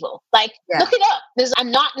white people. Like, look it up.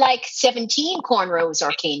 I'm not like 17 cornrows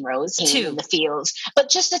or cane rows in the fields, but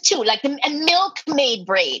just the two, like the milkmaid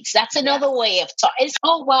braids. That's another way of talking.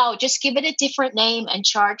 Oh, wow, just give it a different name and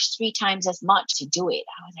charge 3 times as much to do it.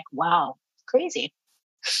 I was like, wow, crazy.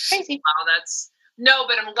 Wow, no,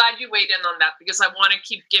 but I'm glad you weighed in on that, because I want to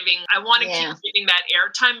keep giving that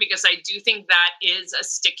airtime, because I do think that is a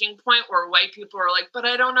sticking point where white people are like, but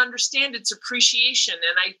I don't understand. It's appreciation.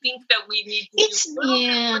 And I think that we need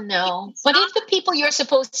to But if the people you're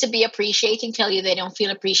supposed to be appreciating tell you they don't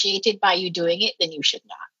feel appreciated by you doing it, then you should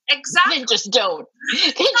not. Exactly. Then just don't.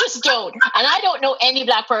 And I don't know any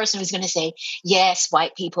Black person who's going to say, yes,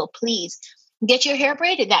 white people, please get your hair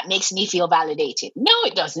braided. That makes me feel validated. No,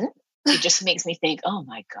 it doesn't. It just makes me think, oh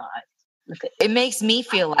my God. It makes me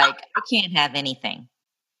feel like I can't have anything.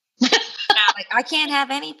 Like, I can't have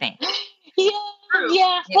anything. Yeah.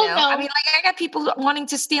 Well, no. I mean, like, I got people wanting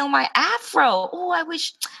to steal my afro. Oh, I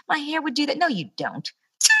wish my hair would do that. No, you don't.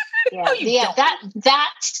 No, you don't.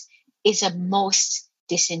 That is a most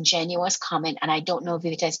disingenuous comment. And I don't know if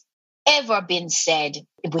it has ever been said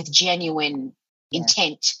with genuine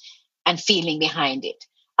intent and feeling behind it.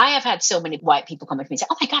 I have had so many white people come up to me and say,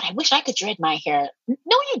 oh my God, I wish I could dread my hair.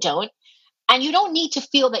 No, you don't. And you don't need to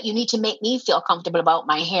feel that you need to make me feel comfortable about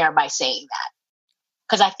my hair by saying that.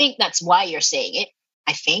 Because I think that's why you're saying it.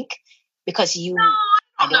 I think. Because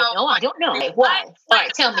I don't know. Why? All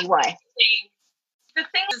right, tell me why. The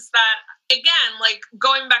thing is that, again, like,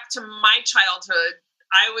 going back to my childhood,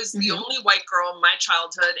 I was the only white girl in my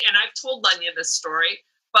childhood. And I've told Lenya this story.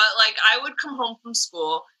 But, like, I would come home from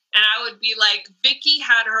school and I would be like, Vicky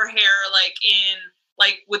had her hair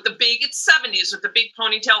with the big, it's 70s, with the big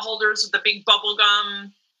ponytail holders, with the big bubble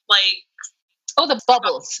gum, like. Oh, the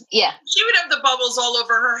bubbles. Yeah. She would have the bubbles all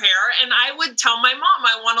over her hair. And I would tell my mom,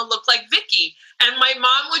 I want to look like Vicky. And my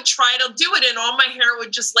mom would try to do it. And all my hair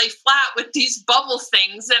would just lay flat with these bubble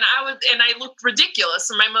things. And I looked ridiculous.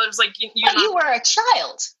 And my mother was like, you were a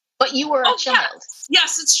child. But you were a child.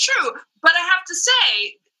 Yes, it's true. But I have to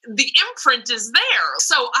say, the imprint is there.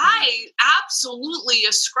 So I absolutely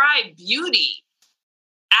ascribe beauty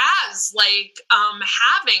as like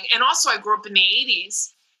having, and also I grew up in the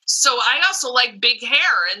 80s. So I also like big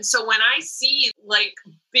hair. And so when I see like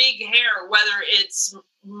big hair, whether it's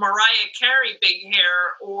Mariah Carey big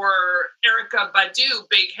hair or Erykah Badu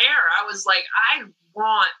big hair, I was like, I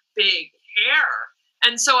want big hair.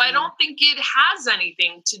 And so I don't think it has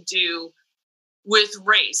anything to do with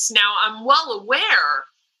race. Now, I'm well aware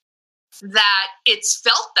that it's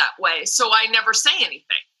felt that way, so I never say anything.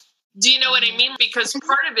 Do you know what I mean? Because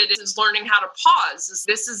part of it is learning how to pause.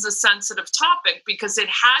 This is a sensitive topic because it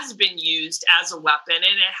has been used as a weapon and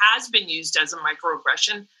it has been used as a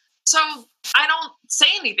microaggression. So I don't say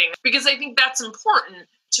anything because I think that's important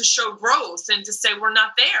to show growth and to say we're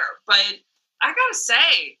not there. But I gotta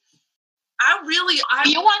say,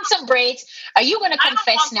 you want some braids? Are you going to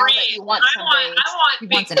confess now that you want some braids? She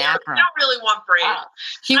wants an afro. I don't really want braids.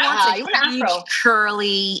 She wants a huge afro.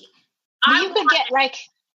 Curly. You could get like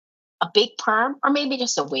a big perm or maybe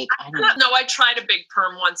just a wig. I don't know. No, I tried a big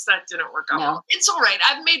perm once. That didn't work out well. It's all right.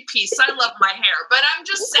 I've made peace. I love my hair, but I'm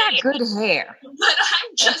just saying. Got good hair. But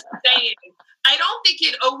I'm just saying, I don't think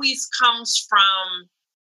it always comes from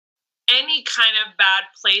any kind of bad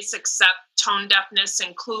place except tone deafness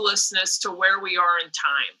and cluelessness to where we are in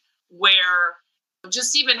time, where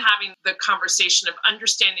just even having the conversation of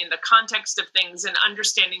understanding the context of things and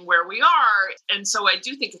understanding where we are. And so I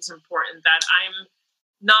do think it's important that I'm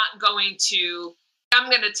going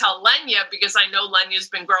to tell Lenya, because I know Lenya's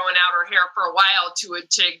been growing out her hair for a while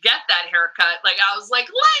to get that haircut. Like I was like,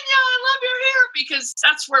 Lenya, I love your hair, because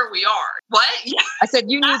that's where we are. What? Yeah. I said,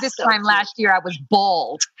 you knew this time last year I was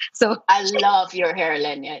bald. So I love your hair,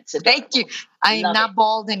 Lenya. Thank you. I'm not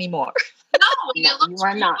bald anymore. No, it looks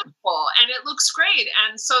beautiful and it looks great.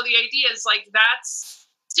 And so the idea is like, that's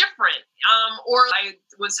different. Or I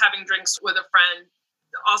was having drinks with a friend,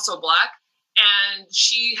 also Black, and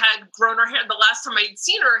she had grown her hair. The last time I'd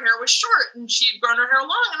seen her hair was short and she had grown her hair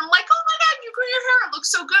long. And I'm like, oh my God, you grew your hair. It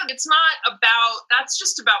looks so good. It's not about, that's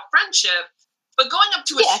just about friendship. But going up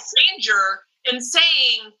to a stranger and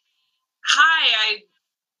saying, hi, I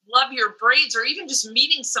love your braids, or even just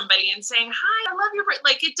meeting somebody and saying, hi, I love your braids.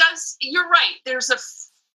 Like it does, you're right. There's a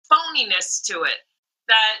phoniness to it.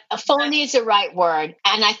 A phony is the right word.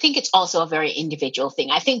 And I think it's also a very individual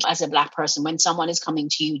thing. I think as a Black person, when someone is coming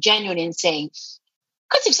to you genuinely and saying,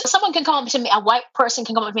 because if someone can come up to me, a white person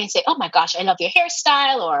can come up to me and say, oh my gosh, I love your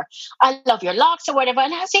hairstyle, or I love your locks, or whatever.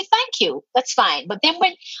 And I say, thank you. That's fine. But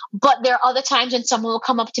there are other times when someone will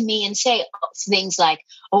come up to me and say things like,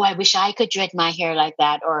 oh, I wish I could dread my hair like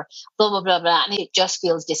that, or blah, blah, blah, blah. And it just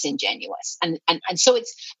feels disingenuous. And so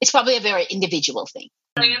it's probably a very individual thing.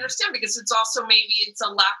 I understand, because it's also it's a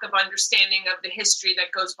lack of understanding of the history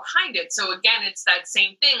that goes behind it. So again, it's that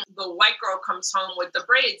same thing. The white girl comes home with the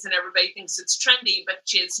braids and everybody thinks it's trendy, but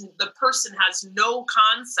the person has no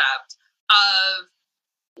concept of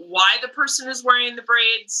why the person is wearing the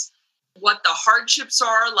braids, what the hardships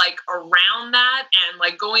are like around that, and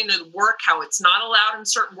like going to work, how it's not allowed in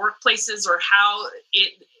certain workplaces, or how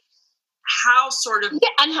sort of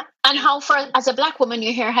and how as a Black woman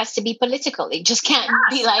your hair has to be political. It just can't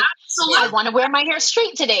be like, I want to wear my hair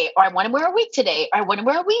straight today, or I want to wear a wig today, or I want to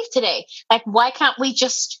wear a weave today. Like, why can't we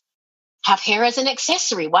just have hair as an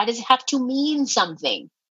accessory? Why does it have to mean something?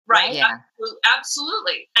 Right. Yeah.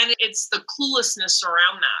 Absolutely. And it's the cluelessness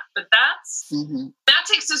around that. But that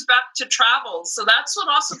takes us back to travel. So that's what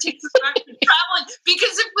also takes us back to traveling,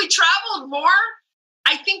 because if we traveled more,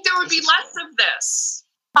 I think there would be less of this.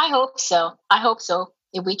 I hope so.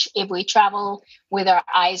 If we travel with our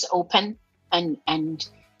eyes open and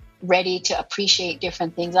ready to appreciate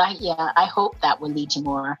different things, I hope that will lead to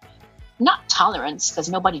more, not tolerance, because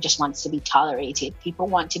nobody just wants to be tolerated. People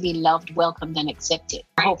want to be loved, welcomed, and accepted.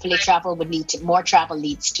 Right. Hopefully, travel will lead to more. Travel will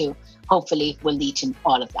lead to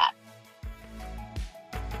all of that.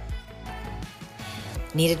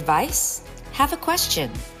 Need advice? Have a question?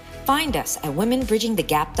 Find us at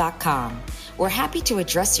womenbridgingthegap.com. We're happy to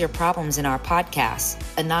address your problems in our podcast,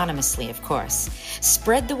 anonymously, of course.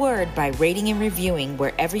 Spread the word by rating and reviewing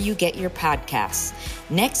wherever you get your podcasts.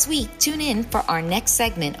 Next week, tune in for our next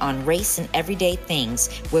segment on race and everyday things,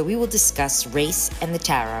 where we will discuss race and the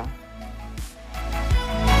tarot.